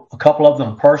know a couple of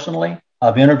them personally.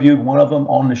 I've interviewed one of them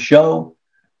on the show.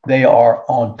 They are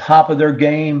on top of their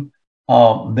game.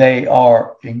 They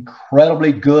are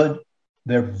incredibly good.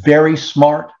 They're very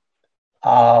smart.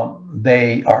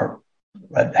 They are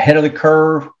ahead of the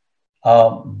curve.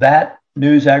 That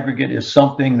news aggregate is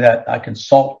something that I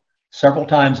consult several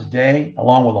times a day,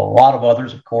 along with a lot of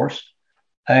others, of course.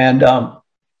 And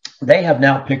they have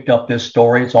now picked up this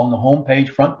story. It's on the homepage,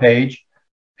 front page,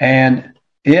 and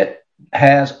it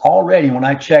has already, when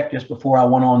I checked just before I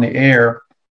went on the air,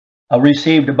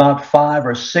 received about 500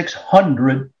 or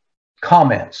 600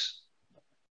 comments.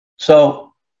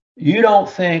 So you don't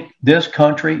think this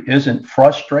country isn't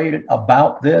frustrated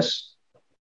about this?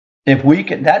 If we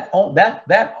can, that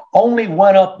only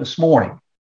went up this morning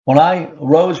when I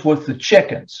rose with the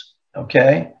chickens,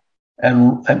 okay?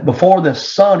 And before the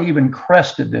sun even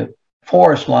crested the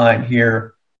forest line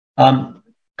here, I'm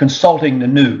consulting the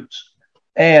news.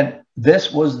 And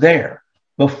this was there.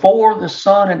 Before the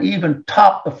sun had even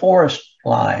topped the forest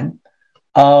line,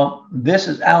 this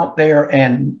is out there,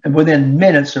 and within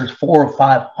minutes, there's 400 or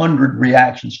 500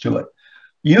 reactions to it.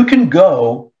 You can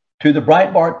go to the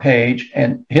Breitbart page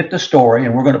and hit the story,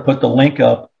 and we're going to put the link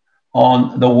up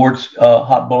on the Ward's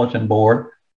Hot Bulletin board,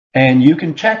 and you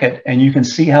can check it, and you can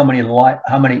see how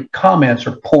many comments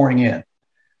are pouring in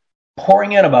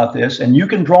about this, and you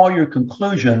can draw your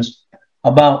conclusions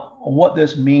about what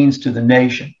this means to the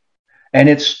nation. And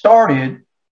it started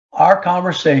our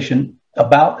conversation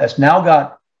about, that's now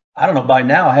got, I don't know, by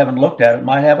now I haven't looked at it,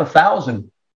 might have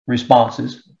 1,000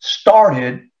 responses,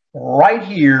 started right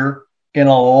here in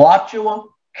Alachua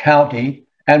County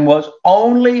and was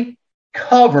only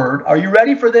covered, are you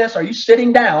ready for this? Are you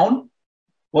sitting down?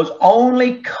 Was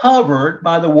only covered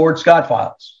by the Ward Scott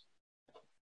files.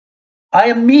 I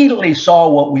immediately saw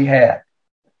what we had.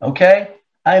 Okay?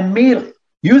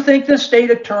 You think the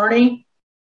state attorney,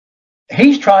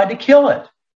 he's tried to kill it.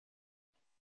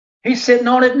 He's sitting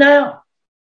on it now.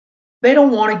 They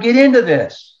don't want to get into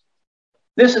this.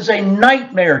 This is a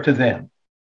nightmare to them.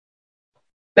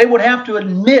 They would have to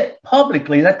admit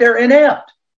publicly that they're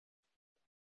inept,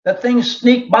 that things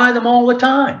sneak by them all the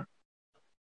time.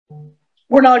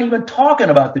 We're not even talking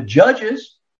about the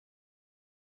judges.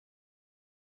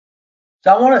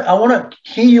 So I want to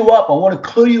key you up. I want to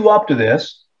clue you up to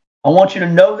this. I want you to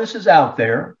know this is out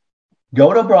there.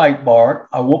 Go to Breitbart.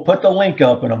 I will put the link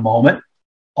up in a moment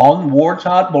on Ward's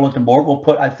Hot Bulletin board. We'll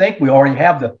put, I think we already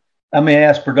have let me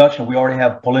ask production. We already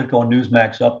have Politico and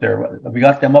Newsmax up there. Have we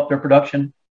got them up there,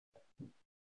 production?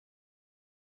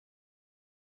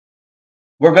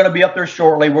 We're going to be up there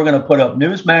shortly. We're going to put up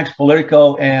Newsmax,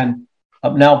 Politico, and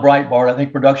now Breitbart. I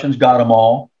think production's got them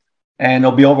all. And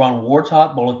they'll be over on Ward's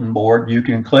Hot Bulletin board. You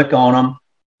can click on them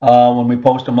when we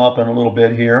post them up in a little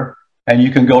bit here. And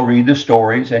you can go read the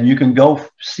stories. And you can go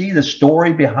see the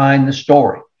story behind the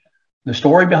story. The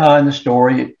story behind the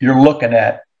story, you're looking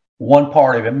at one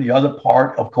part of him. The other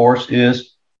part, of course,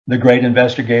 is the great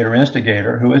investigator,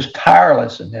 instigator, who is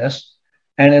tireless in this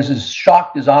and is as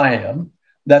shocked as I am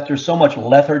that there's so much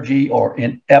lethargy or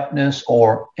ineptness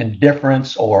or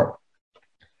indifference or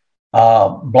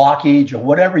blockage or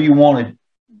whatever you want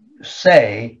to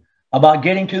say about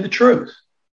getting to the truth.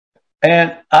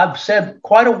 And I've said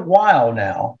quite a while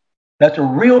now that the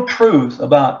real truth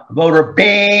about voter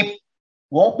beep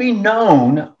won't be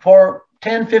known for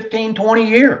 10, 15, 20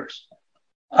 years.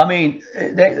 I mean,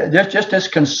 there's just this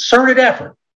concerted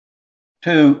effort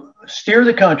to steer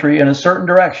the country in a certain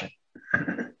direction.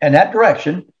 And that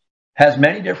direction has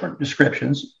many different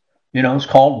descriptions. You know, it's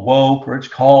called woke, or it's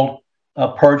called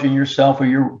purging yourself of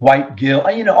your white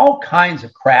guilt. You know, all kinds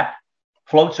of crap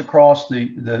floats across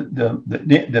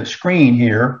the screen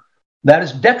here. That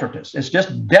is detritus. It's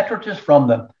just detritus from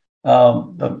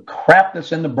the crap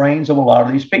that's in the brains of a lot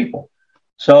of these people.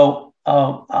 So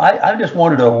I just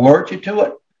wanted to alert you to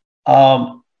it.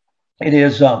 It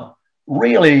is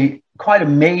really quite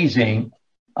amazing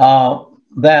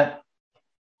that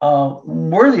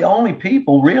we're the only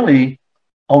people really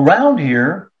around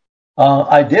here.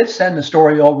 I did send the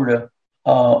story over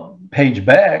to Paige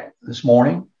Beck this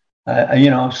morning,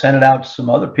 I've sent it out to some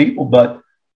other people, but,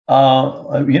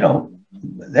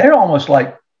 they're almost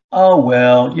like, oh,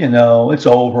 well, it's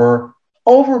over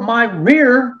my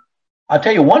rear. I'll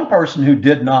tell you, one person who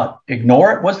did not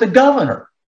ignore it was the governor.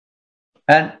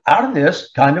 And out of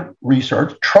this kind of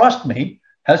research, trust me,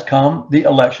 has come the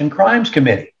Election Crimes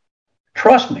Committee.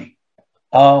 Trust me.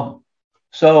 So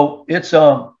it's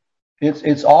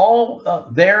all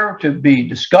there to be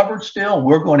discovered still.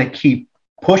 We're going to keep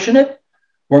pushing it.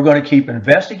 We're going to keep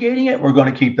investigating it. We're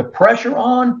going to keep the pressure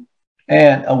on,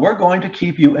 and we're going to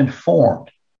keep you informed.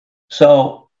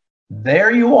 So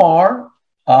there you are.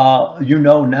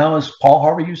 Now, as Paul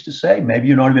Harvey used to say, maybe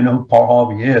you don't even know who Paul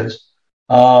Harvey is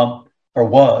or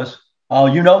was.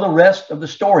 The rest of the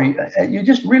story. You're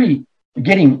just really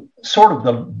getting sort of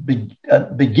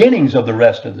the beginnings of the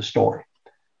rest of the story.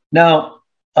 Now,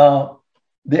 I'm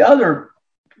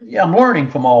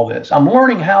learning from all this. I'm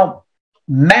learning how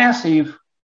massive,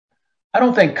 I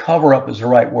don't think cover up is the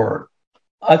right word.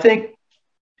 I think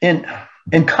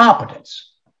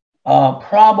incompetence,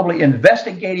 probably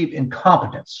investigative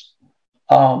incompetence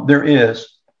there is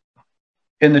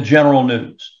in the general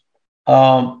news.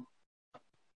 And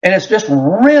it's just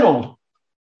riddled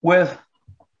with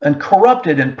and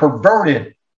corrupted and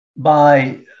perverted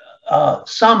by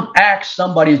some axe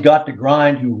somebody's got to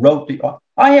grind who wrote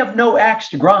I have no axe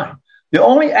to grind. The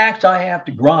only axe I have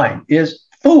to grind is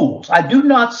fools. I do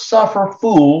not suffer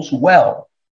fools well.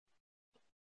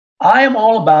 I am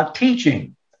all about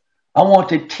teaching. I want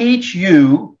to teach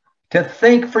you to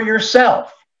think for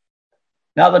yourself.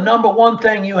 Now, the number one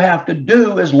thing you have to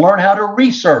do is learn how to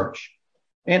research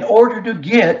in order to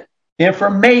get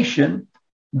information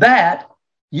that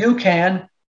you can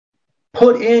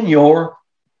put in your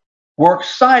works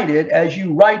cited as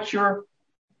you write your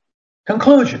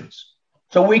conclusions,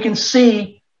 so we can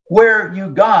see where you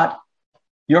got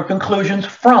your conclusions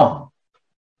from.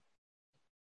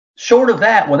 Short of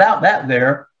that, without that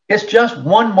there, it's just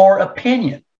one more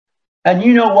opinion. And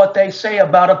you know what they say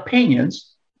about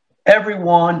opinions.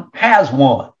 Everyone has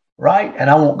one, right? And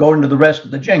I won't go into the rest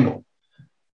of the jingle.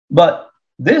 But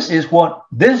this is what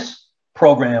this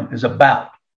program is about.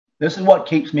 This is what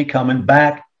keeps me coming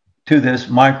back to this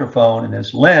microphone and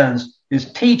this lens,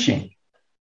 is teaching.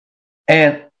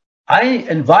 And I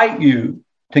invite you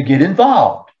to get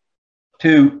involved,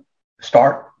 to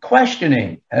start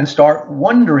questioning and start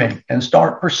wondering and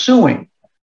start pursuing.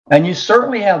 And you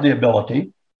certainly have the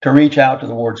ability to reach out to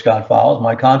the Ward Scott Files.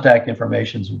 My contact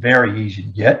information is very easy to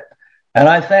get. And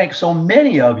I thank so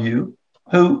many of you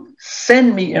who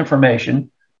send me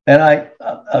information, and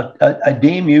I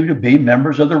deem you to be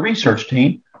members of the research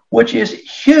team, which is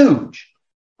huge.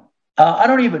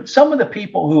 Some of the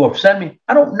people who have sent me,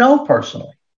 I don't know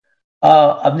personally.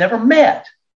 I've never met,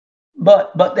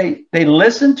 but they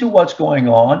listen to what's going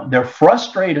on. They're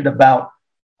frustrated about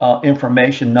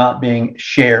information not being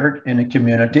shared in the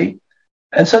community.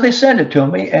 And so they send it to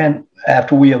me. And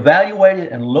after we evaluate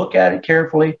it and look at it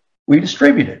carefully, we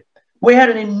distribute it. We had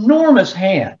an enormous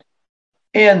hand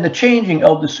in the changing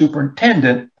of the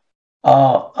superintendent,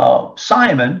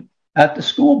 Simon, at the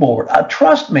school board.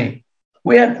 Trust me,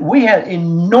 we had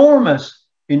enormous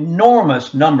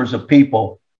numbers of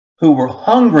people who were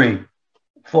hungry,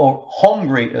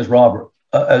 as Rodney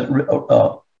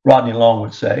Long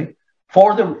would say,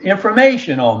 for the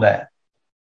information on that.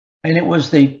 And it was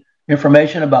the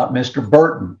information about Mr.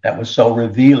 Burton that was so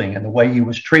revealing and the way he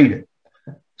was treated.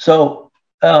 So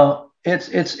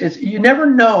it's you never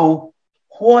know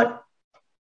what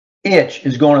itch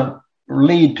is going to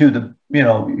lead to the,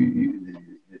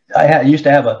 I used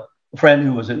to have a friend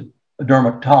who was a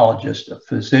dermatologist, a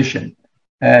physician,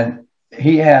 and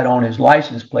he had on his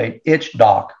license plate itch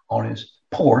doc on his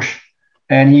Porsche,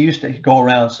 and he used to go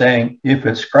around saying, if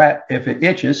it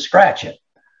itches, scratch it.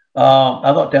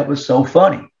 I thought that was so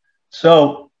funny.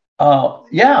 So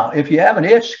if you have an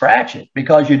itch, scratch it,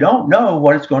 because you don't know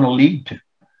what it's going to lead to.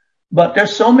 But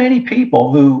there's so many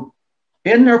people who,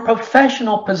 in their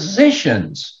professional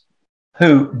positions,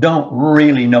 who don't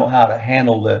really know how to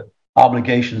handle the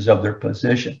obligations of their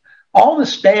position. All the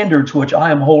standards which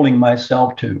I am holding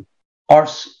myself to are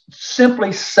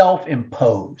simply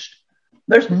self-imposed.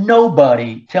 There's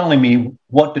nobody telling me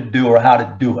what to do or how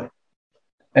to do it.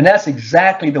 And that's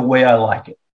exactly the way I like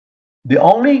it. The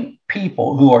only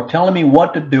people who are telling me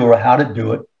what to do or how to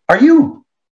do it are you.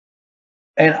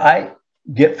 And I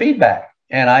get feedback,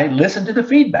 and I listen to the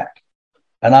feedback,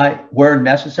 and I, where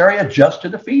necessary, adjust to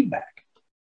the feedback.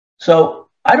 So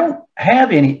I don't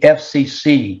have any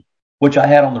FCC, which I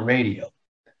had on the radio.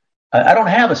 I don't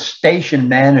have a station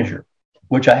manager,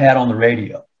 which I had on the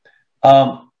radio.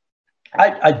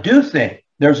 I do think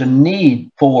there's a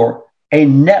need for a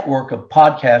network of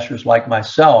podcasters like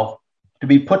myself to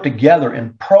be put together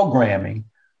in programming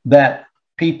that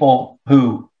people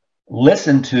who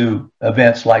listen to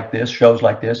events like this, shows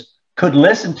like this, could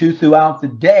listen to throughout the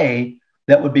day,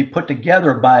 that would be put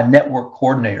together by a network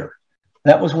coordinator.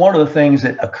 That was one of the things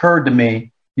that occurred to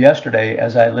me yesterday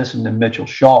as I listened to Mitchell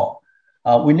Shaw.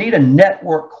 We need a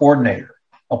network coordinator,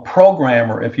 a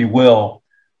programmer, if you will,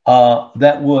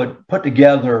 that would put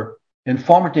together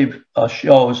informative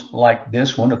shows like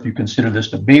this one, if you consider this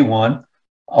to be one,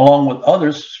 along with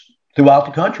others throughout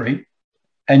the country.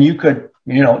 And you could,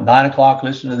 9 o'clock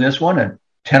listen to this one, and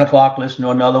 10 o'clock listen to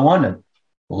another one, and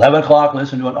 11 o'clock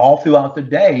listen to it all throughout the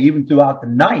day, even throughout the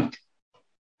night.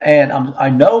 And I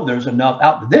know there's enough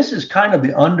out. This is kind of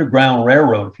the Underground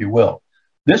Railroad, if you will.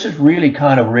 This is really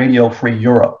kind of Radio Free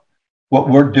Europe, what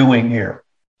we're doing here.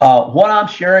 What I'm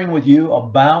sharing with you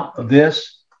about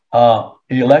this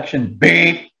election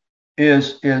beat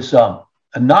is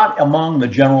not among the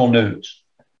general news.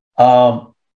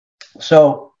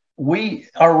 So we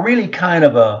are really kind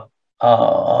of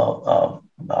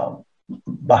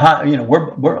behind.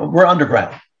 We're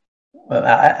underground.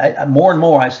 I more and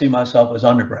more I see myself as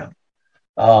underground,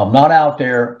 not out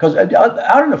there, because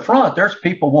out in the front there's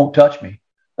people won't touch me.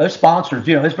 There's sponsors.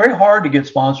 It's very hard to get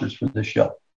sponsors for this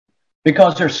show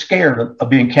because they're scared of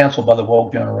being canceled by the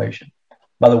woke generation,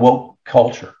 by the woke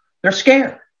culture. They're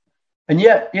scared, and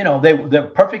yet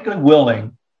they're perfectly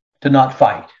willing to not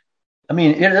fight. I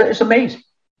mean, it's amazing.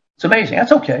 It's amazing.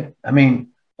 That's okay. I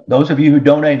mean, those of you who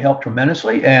donate help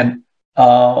tremendously, and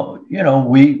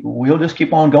we'll just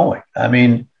keep on going. I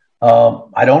mean,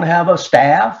 I don't have a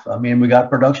staff. I mean, we got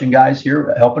production guys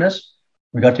here helping us.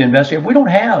 We got the investigator. We don't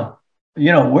have, we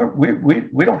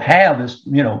don't have this,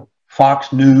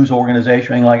 Fox News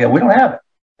organization or anything like that. We don't have it.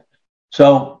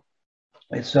 So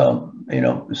it's,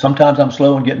 sometimes I'm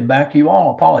slow in getting back to you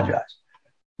all. I apologize.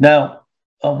 Now,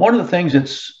 one of the things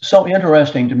that's so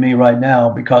interesting to me right now,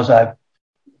 because I've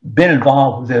been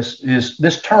involved with this, is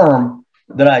this term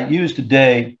that I use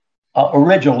today,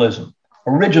 originalism.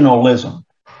 Originalism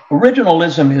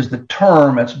is the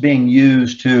term that's being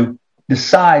used to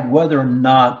decide whether or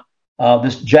not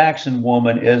this Jackson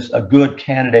woman is a good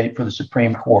candidate for the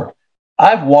Supreme Court.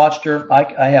 I've watched her.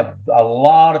 I have a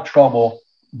lot of trouble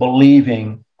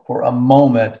believing for a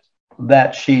moment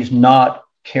that she's not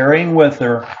carrying with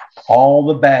her all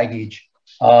the baggage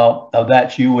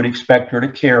that you would expect her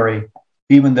to carry,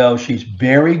 even though she's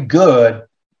very good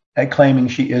at claiming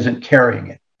she isn't carrying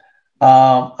it.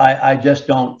 I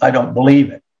don't believe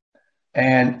it.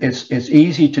 And it's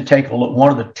easy to take a look.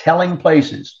 One of the telling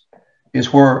places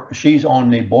is where she's on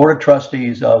the board of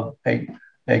trustees of a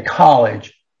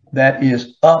college that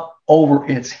is up over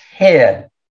its head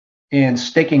in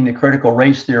sticking the critical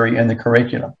race theory in the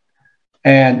curriculum.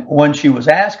 And when she was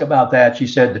asked about that, she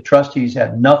said the trustees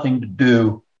had nothing to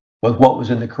do with what was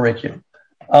in the curriculum.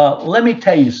 Let me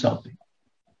tell you something.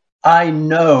 I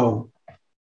know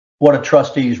what a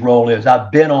trustee's role is. I've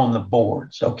been on the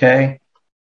boards, okay?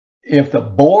 If the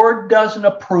board doesn't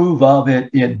approve of it,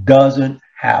 it doesn't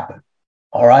happen,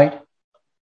 all right?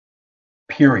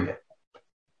 Period.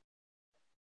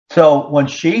 So when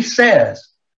she says,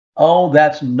 oh,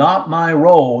 that's not my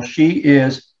role, she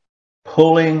is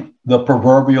pulling the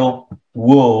proverbial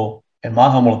wool, in my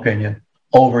humble opinion,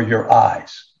 over your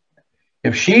eyes.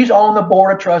 If she's on the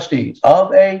board of trustees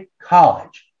of a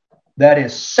college that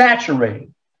is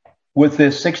saturated with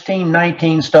this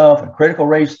 1619 stuff and critical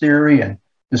race theory and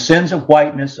the sins of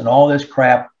whiteness and all this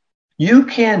crap, you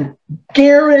can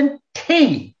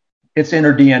guarantee it's in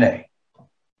her DNA.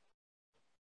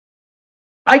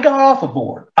 I got off a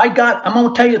board. I'm going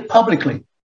to tell you publicly,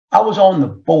 I was on the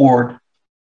board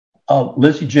of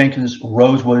Lizzie Jenkins'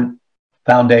 Rosewood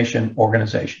Foundation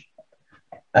organization.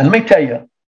 And let me tell you,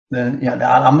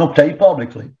 I'm going to tell you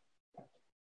publicly,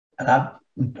 and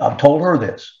I've told her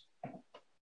this.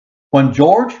 When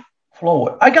George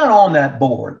Floyd, I got on that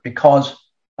board because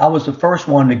I was the first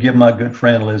one to give my good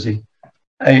friend Lizzie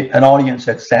an audience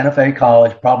at Santa Fe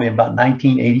College, probably in about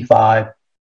 1985.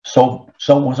 So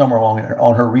somewhere along there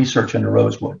on her research into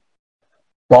Rosewood.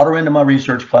 Brought her into my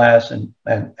research class, and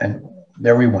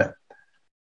there we went.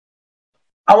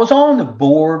 I was on the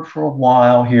board for a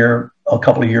while here a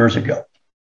couple of years ago.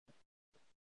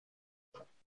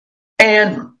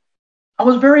 And I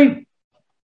was very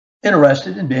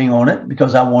interested in being on it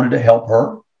because I wanted to help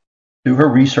her do her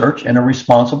research in a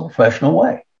responsible, professional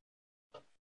way.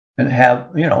 And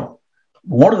have,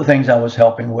 one of the things I was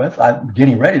helping with, I'm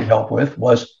getting ready to help with,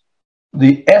 was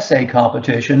the essay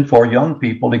competition for young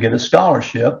people to get a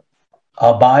scholarship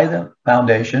by the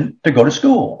foundation to go to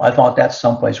school. I thought that's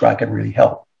someplace where I could really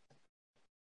help.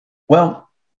 Well,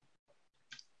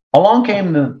 along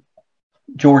came the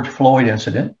George Floyd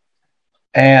incident,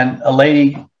 and a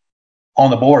lady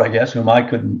on the board, I guess, whom I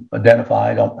couldn't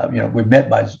identify, we met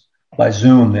by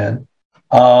Zoom then,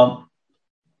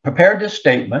 prepared this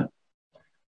statement,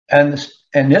 and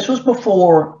this was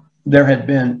before there had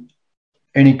been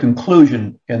any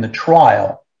conclusion in the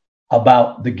trial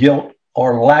about the guilt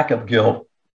or lack of guilt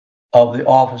of the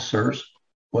officers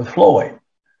with Floyd.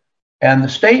 And the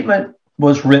statement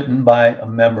was written by a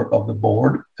member of the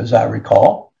board, as I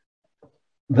recall,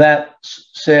 that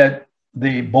said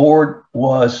the board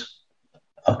was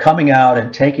coming out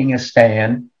and taking a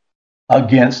stand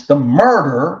against the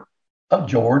murder of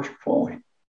George Floyd.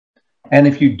 And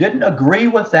if you didn't agree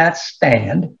with that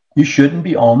stand, you shouldn't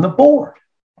be on the board.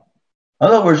 In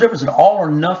other words, there was an all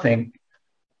or nothing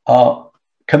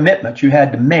commitment you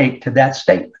had to make to that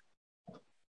statement.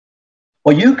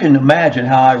 Well, you can imagine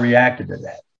how I reacted to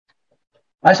that.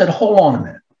 I said, hold on a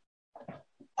minute.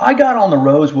 I got on the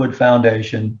Rosewood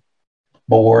Foundation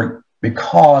board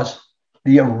because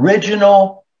the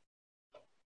original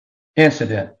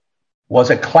incident was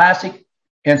a classic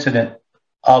incident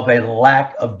of a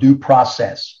lack of due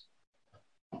process.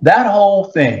 That whole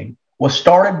thing was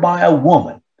started by a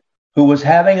woman who was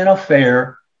having an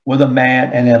affair with a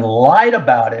man and then lied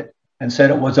about it and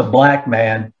said it was a black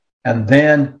man. And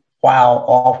then, wow,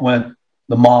 off went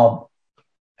the mob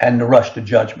and the rush to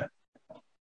judgment.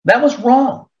 That was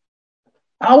wrong.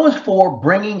 I was for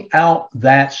bringing out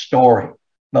that story,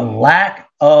 the lack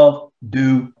of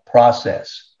due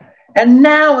process. And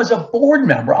now, as a board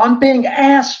member, I'm being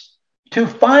asked to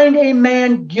find a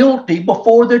man guilty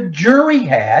before the jury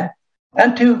had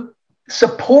and to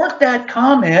support that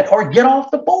comment or get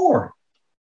off the board.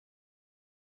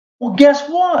 Well, guess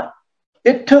what?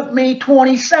 It took me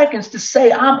 20 seconds to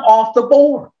say I'm off the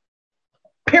board.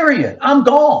 Period. I'm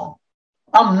gone.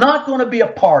 I'm not going to be a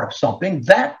part of something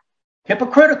that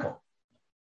hypocritical.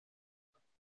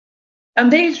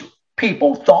 And these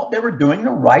people thought they were doing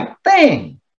the right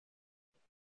thing.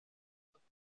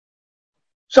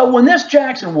 So when this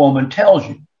Jackson woman tells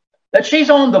you that she's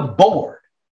on the board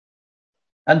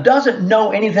and doesn't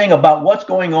know anything about what's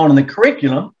going on in the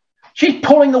curriculum, she's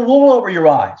pulling the wool over your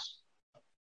eyes.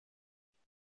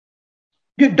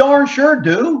 You darn sure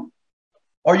do,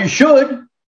 or you should.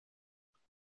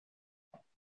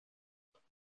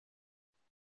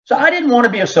 So I didn't want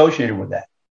to be associated with that.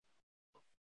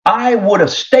 I would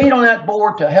have stayed on that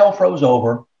board till hell froze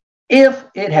over if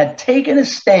it had taken a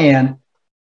stand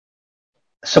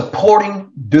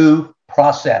supporting due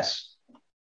process.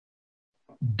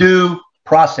 Due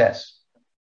process.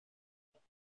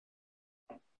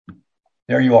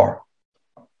 There you are.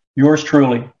 Yours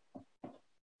truly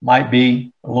might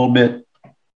be a little bit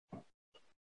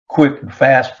quick and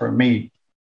fast for me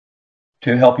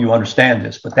to help you understand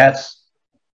this, but that's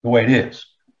the way it is.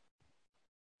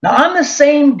 Now, I'm the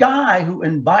same guy who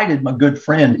invited my good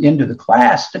friend into the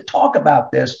class to talk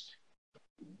about this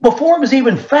before it was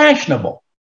even fashionable,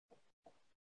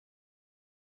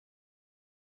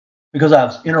 because I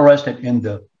was interested in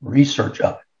the research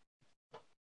of it.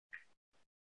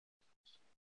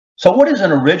 So what is an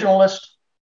originalist?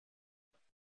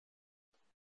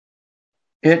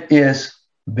 It is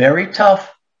very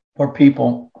tough for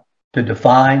people to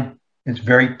define. It's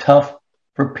very tough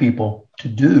for people to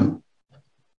do.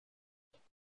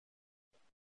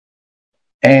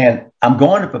 And I'm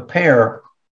going to prepare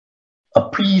a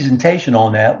presentation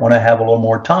on that when I have a little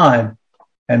more time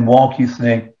and walk you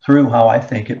through how I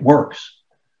think it works.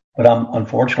 But I'm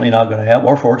unfortunately not going to have,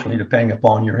 or fortunately, depending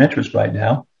upon your interest right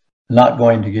now, not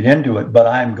going to get into it. But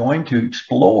I'm going to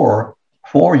explore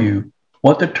for you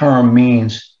what the term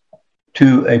means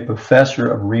to a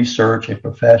professor of research, a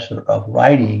professor of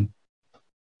writing,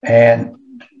 and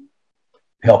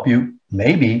help you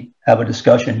maybe have a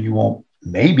discussion you won't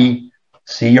maybe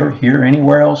see or hear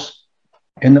anywhere else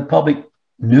in the public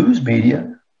news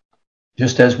media,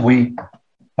 just as we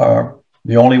are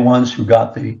the only ones who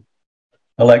got the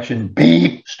election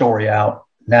beep story out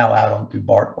on through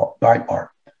Breitbart.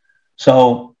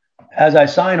 So as I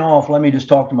sign off, let me just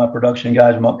talk to my production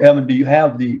guys. Evan, do you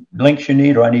have the links you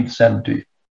need, or I need to send them to you?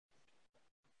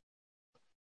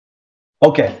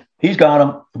 Okay, he's got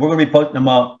them. We're going to be putting them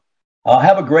up.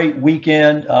 Have a great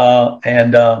weekend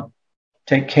and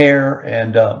take care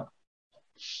and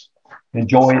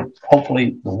enjoy,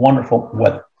 hopefully, the wonderful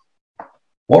weather.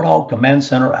 Warthog Command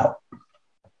Center out.